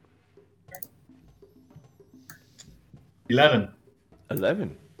check. 11.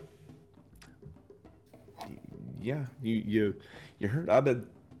 11. Yeah, you heard Abed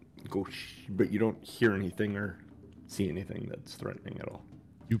go, but you don't hear anything or see anything that's threatening at all.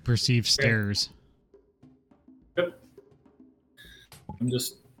 You perceive stairs. Yep. I'm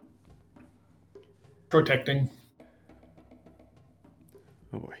just protecting.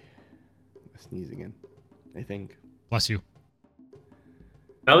 Oh boy, I sneeze again. I think. Bless you.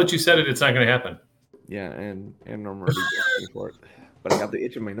 Now that you said it, it's not going to happen. Yeah, and I'm already going for it, but I got the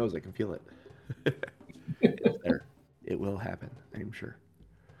itch in my nose. I can feel it. It's there. It will happen. I'm sure.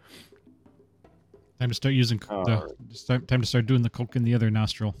 Time to start using time to start doing the coke in the other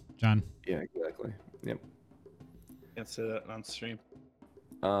nostril, John. Yeah, exactly. Yep. Can't say that on stream.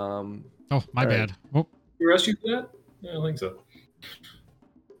 Oh, my All right. bad. Oh, You arrest you for that? I don't think so.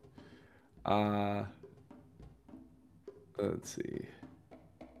 Let's see.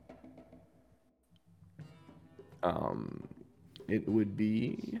 It would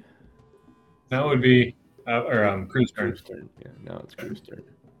be. That would be Crew's turn. Crew's turn. Yeah, now it's Crew's turn.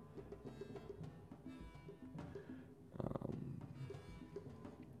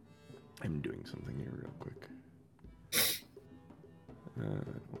 I'm doing something here real quick. I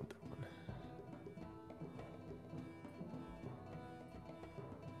don't want that one.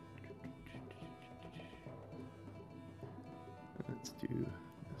 Let's do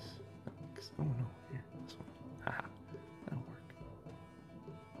this. Oh no, here, this one. Haha, that'll work.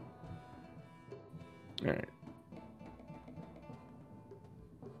 Alright.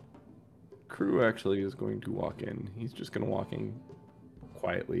 Crew actually is going to walk in. He's just going to walk in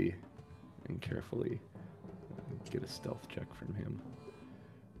quietly and carefully. Get a stealth check from him,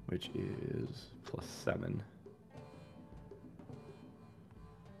 which is +7.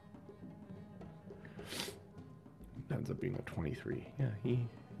 Ends up being a 23. Yeah,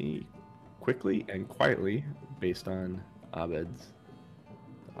 he quickly and quietly, based on Abed's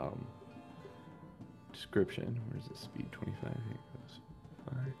description. Where's the speed? 25. Here it goes.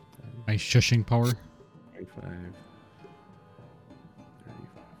 5, 10, my shushing power. 25, 35,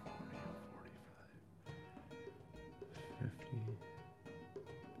 40, 45, 50,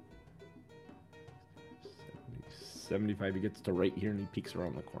 75. He gets to right here and he peeks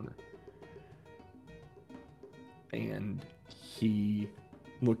around the corner. And he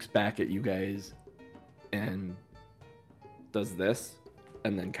looks back at you guys and does this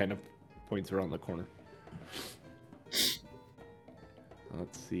and then kind of points around the corner.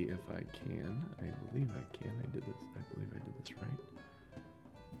 Let's see if I can. I believe I can. I believe I did this right.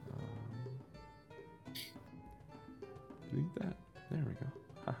 Delete that. There we go.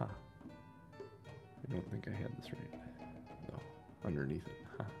 Haha. I don't think I had this right. No, underneath it.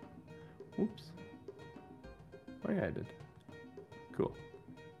 Ha. Oops. Oh yeah, I did. Cool.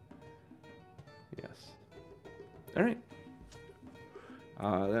 Yes. All right.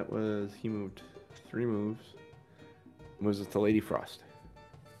 That was, he moved 3 moves. Moves it to Lady Frost.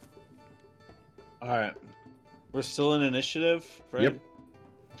 All right. We're still in initiative, right? Yep.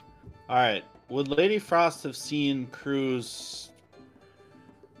 All right. Would Lady Frost have seen Crew's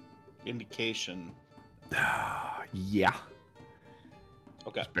indication? Yeah.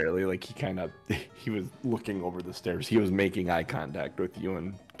 Okay. Just barely. Like he was looking over the stairs. He was making eye contact with you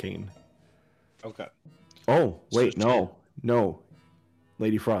and Kane. Okay. Oh, wait, So no.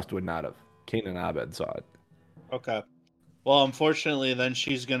 Lady Frost would not have. Kane and Abed saw it. Okay. Well, unfortunately, then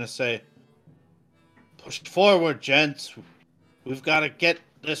she's going to say, push forward, gents. We've got to get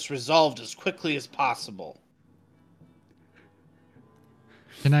this resolved as quickly as possible.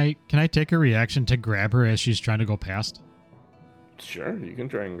 Can I take a reaction to grab her as she's trying to go past? Sure, you can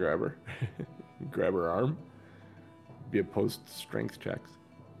try and grab her. Grab her arm. Be opposed to strength checks.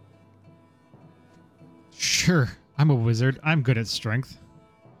 Sure. I'm a wizard. I'm good at strength.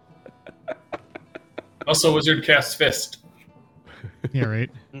 Also, wizard casts fist. Yeah, right.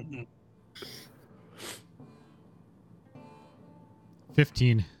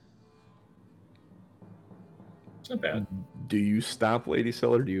 15. It's not bad. Do you stop Lady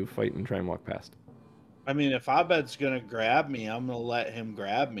Sill or do you fight and try and walk past? I mean, if Abed's going to grab me, I'm going to let him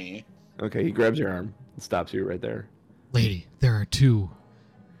grab me. Okay, he grabs your arm and stops you right there. Lady, there are 2.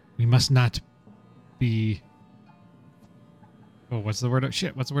 We must not be... Oh, what's the word?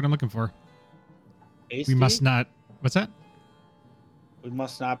 Shit, what's the word I'm looking for? Hasty? We must not... What's that? We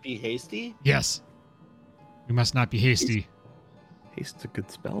must not be hasty? Yes. We must not be hasty. Haste's a good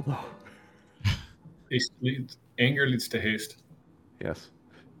spell, though. Anger leads to haste. Yes.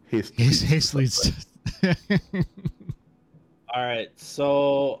 Haste Leads to... All right.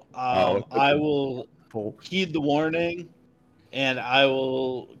 So I will heed the warning, and I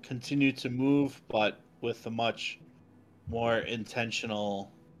will continue to move, but with a much more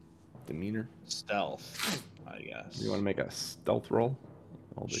intentional demeanor. Stealth, I guess. You want to make a stealth roll?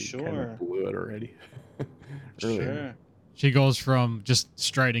 Although you kind Sure. of blew it already. Sure. She goes from just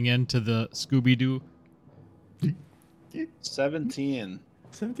striding into the Scooby-Doo. 17.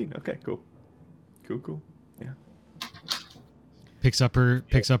 17. Okay, cool. Cool. Yeah. Picks up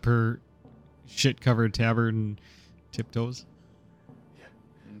her shit-covered tabard and tiptoes.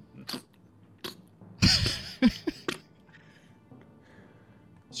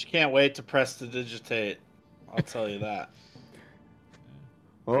 She can't wait to press to digitate. I'll tell you that.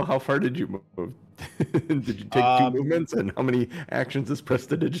 Well, how far did you move? Did you take 2 movements? And how many actions is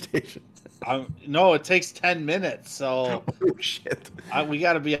prestidigitation? No, it takes 10 minutes. So oh, shit. We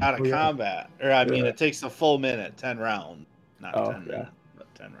got to be out of combat. Or, I mean, Yeah. it takes a full minute, 10 rounds. Not 10 yeah. minutes,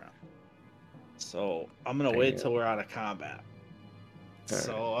 but 10 rounds. So I'm going to wait till we're out of combat. All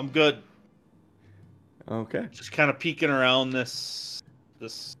so right. I'm good. Okay. Just kind of peeking around this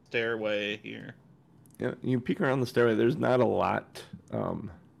stairway here. Yeah, you peek around the stairway. There's not a lot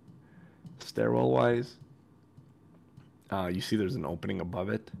stairwell-wise. You see there's an opening above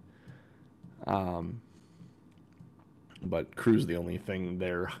it. But Crew's the only thing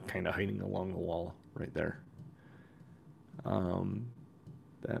there kind of hiding along the wall right there.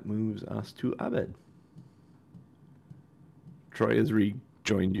 That moves us to Abed. Troy has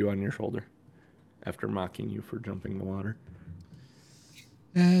rejoined you on your shoulder after mocking you for jumping the water.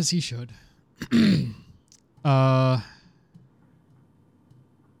 As he should.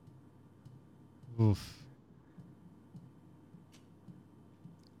 Oof.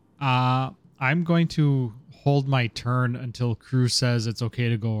 I'm going to hold my turn until Crew says it's okay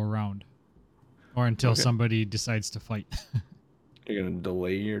to go around. Or until somebody decides to fight. You're going to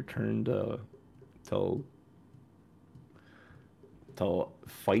delay your turn till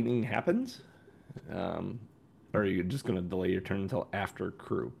fighting happens? Or are you just going to delay your turn until after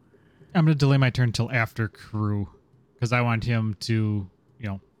Crew? I'm going to delay my turn until after Crew. Because I want him to,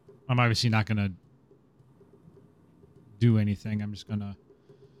 I'm obviously not going to do anything. I'm just going to...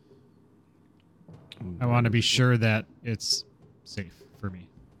 I want to be sure that it's safe for me.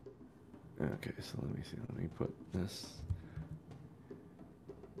 Okay, so let me see. Let me put this...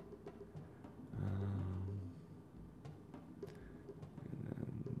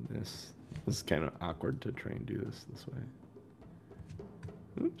 and then this is kind of awkward to try and do this way.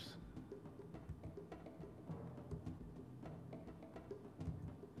 Oops.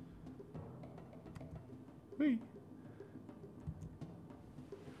 Whee.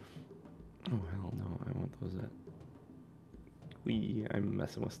 Oh, hell no. I want those at... I'm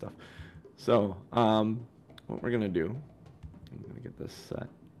messing with stuff. So, what we're going to do... I'm going to get this set.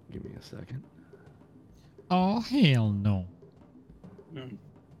 Give me a second. Oh, hell no. Mm.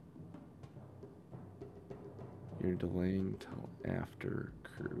 You're delaying till after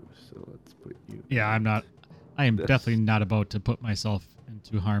crew, so let's put you... Yeah, at I'm not. I am this. definitely not about to put myself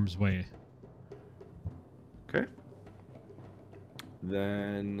into harm's way. Okay.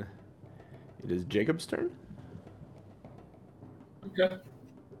 Then it is Jacob's turn. Okay.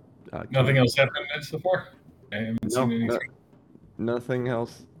 Uh, Nothing else happened so far? I haven't No, seen anything. nothing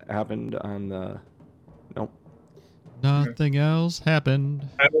else happened on the... Nope. Nothing else happened.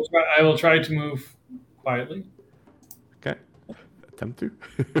 I will try to move quietly. Okay. Attempt to.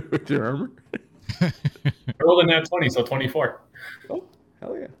 With your armor. I rolled a nat 20, so 24. Oh,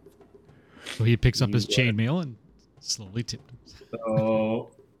 hell yeah. So he picks up his You, chainmail and slowly tipped him.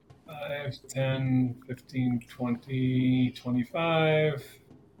 So 5, 10, 15, 20, 25.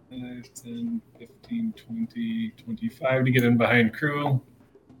 5, 10, 15, 20, 25 to get in behind crew.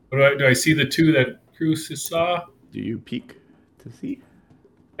 Do I see the two that crew saw? Do you peek to see?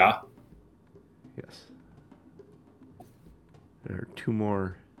 Yeah. Yes. There are two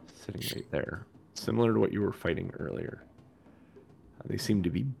more sitting right there, similar to what you were fighting earlier. They seem to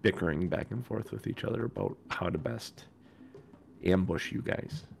be bickering back and forth with each other about how to best ambush you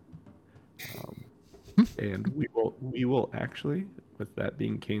guys. And we will actually, with that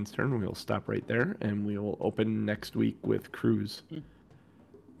being Kane's turn, we will stop right there, and we will open next week with Crew's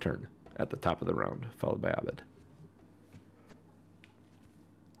turn at the top of the round, followed by Abed.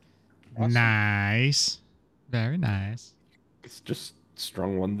 Awesome. Nice. Very nice. It's just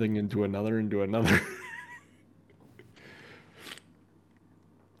strung one thing into another.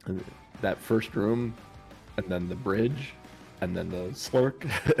 And that first room, and then the bridge, and then the slurk.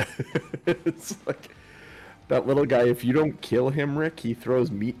 It's like that little guy, if you don't kill him, Rick, he throws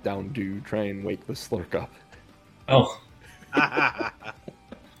meat down to try and wake the slurk up. Oh.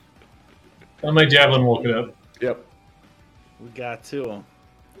 Well, my javelin woke it up. Yep. We got to.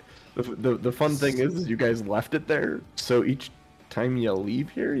 The fun thing is you guys left it there, so each time you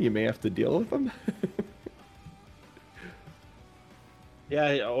leave here, you may have to deal with them.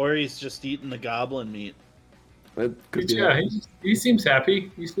 Yeah, or he's just eating the goblin meat. It could be Yeah, that. he seems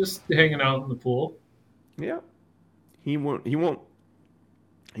happy. He's just hanging out in the pool. Yeah. He won't.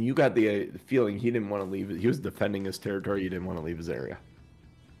 You got the feeling he didn't want to leave. He was defending his territory. He didn't want to leave his area.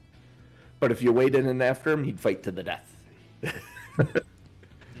 But if you waited in after him, he'd fight to the death.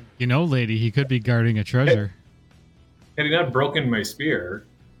 You know, lady, he could be guarding a treasure. Had he not broken my spear,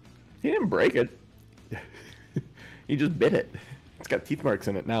 He didn't break it. He just bit it. It's got teeth marks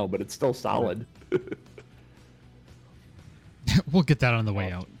in it now, but it's still solid. We'll get that on the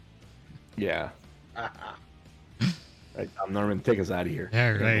way out. Yeah. Right, Norman, take us out of here.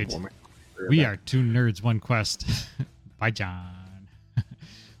 All right. We are two nerds, one quest. Bye, John.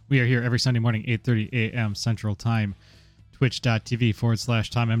 We are here every Sunday morning, 8:30 a.m. Central Time.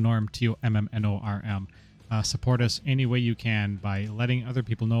 Twitch.tv/TomMNorm, TOMMNORM. Support us any way you can by letting other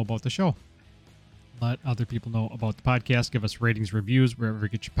people know about the show. Let other people know about the podcast. Give us ratings, reviews, wherever you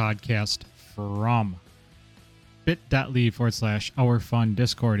get your podcast from. bit.ly/OurFun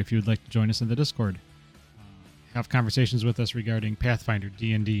Discord if you'd like to join us in the Discord. Have conversations with us regarding Pathfinder,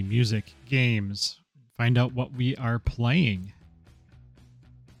 D&D, music, games. Find out what we are playing.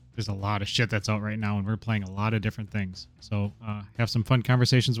 There's a lot of shit that's out right now, and we're playing a lot of different things. So have some fun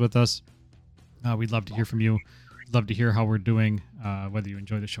conversations with us. We'd love to hear from you. We'd love to hear how we're doing, whether you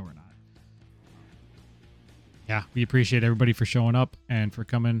enjoy the show or not. Yeah, we appreciate everybody for showing up and for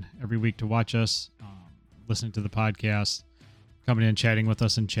coming every week to watch us, listening to the podcast, coming in, chatting with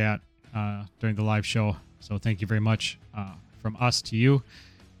us in chat during the live show. So thank you very much from us to you.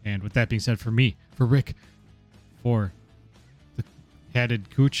 And with that being said, for me, for Rick, for the hatted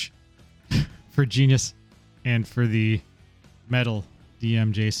cooch, for Genius, and for the metal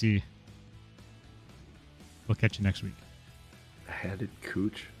DMJC, we'll catch you next week. Hatted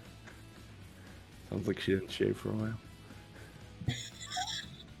cooch. Sounds like she didn't shave for a while.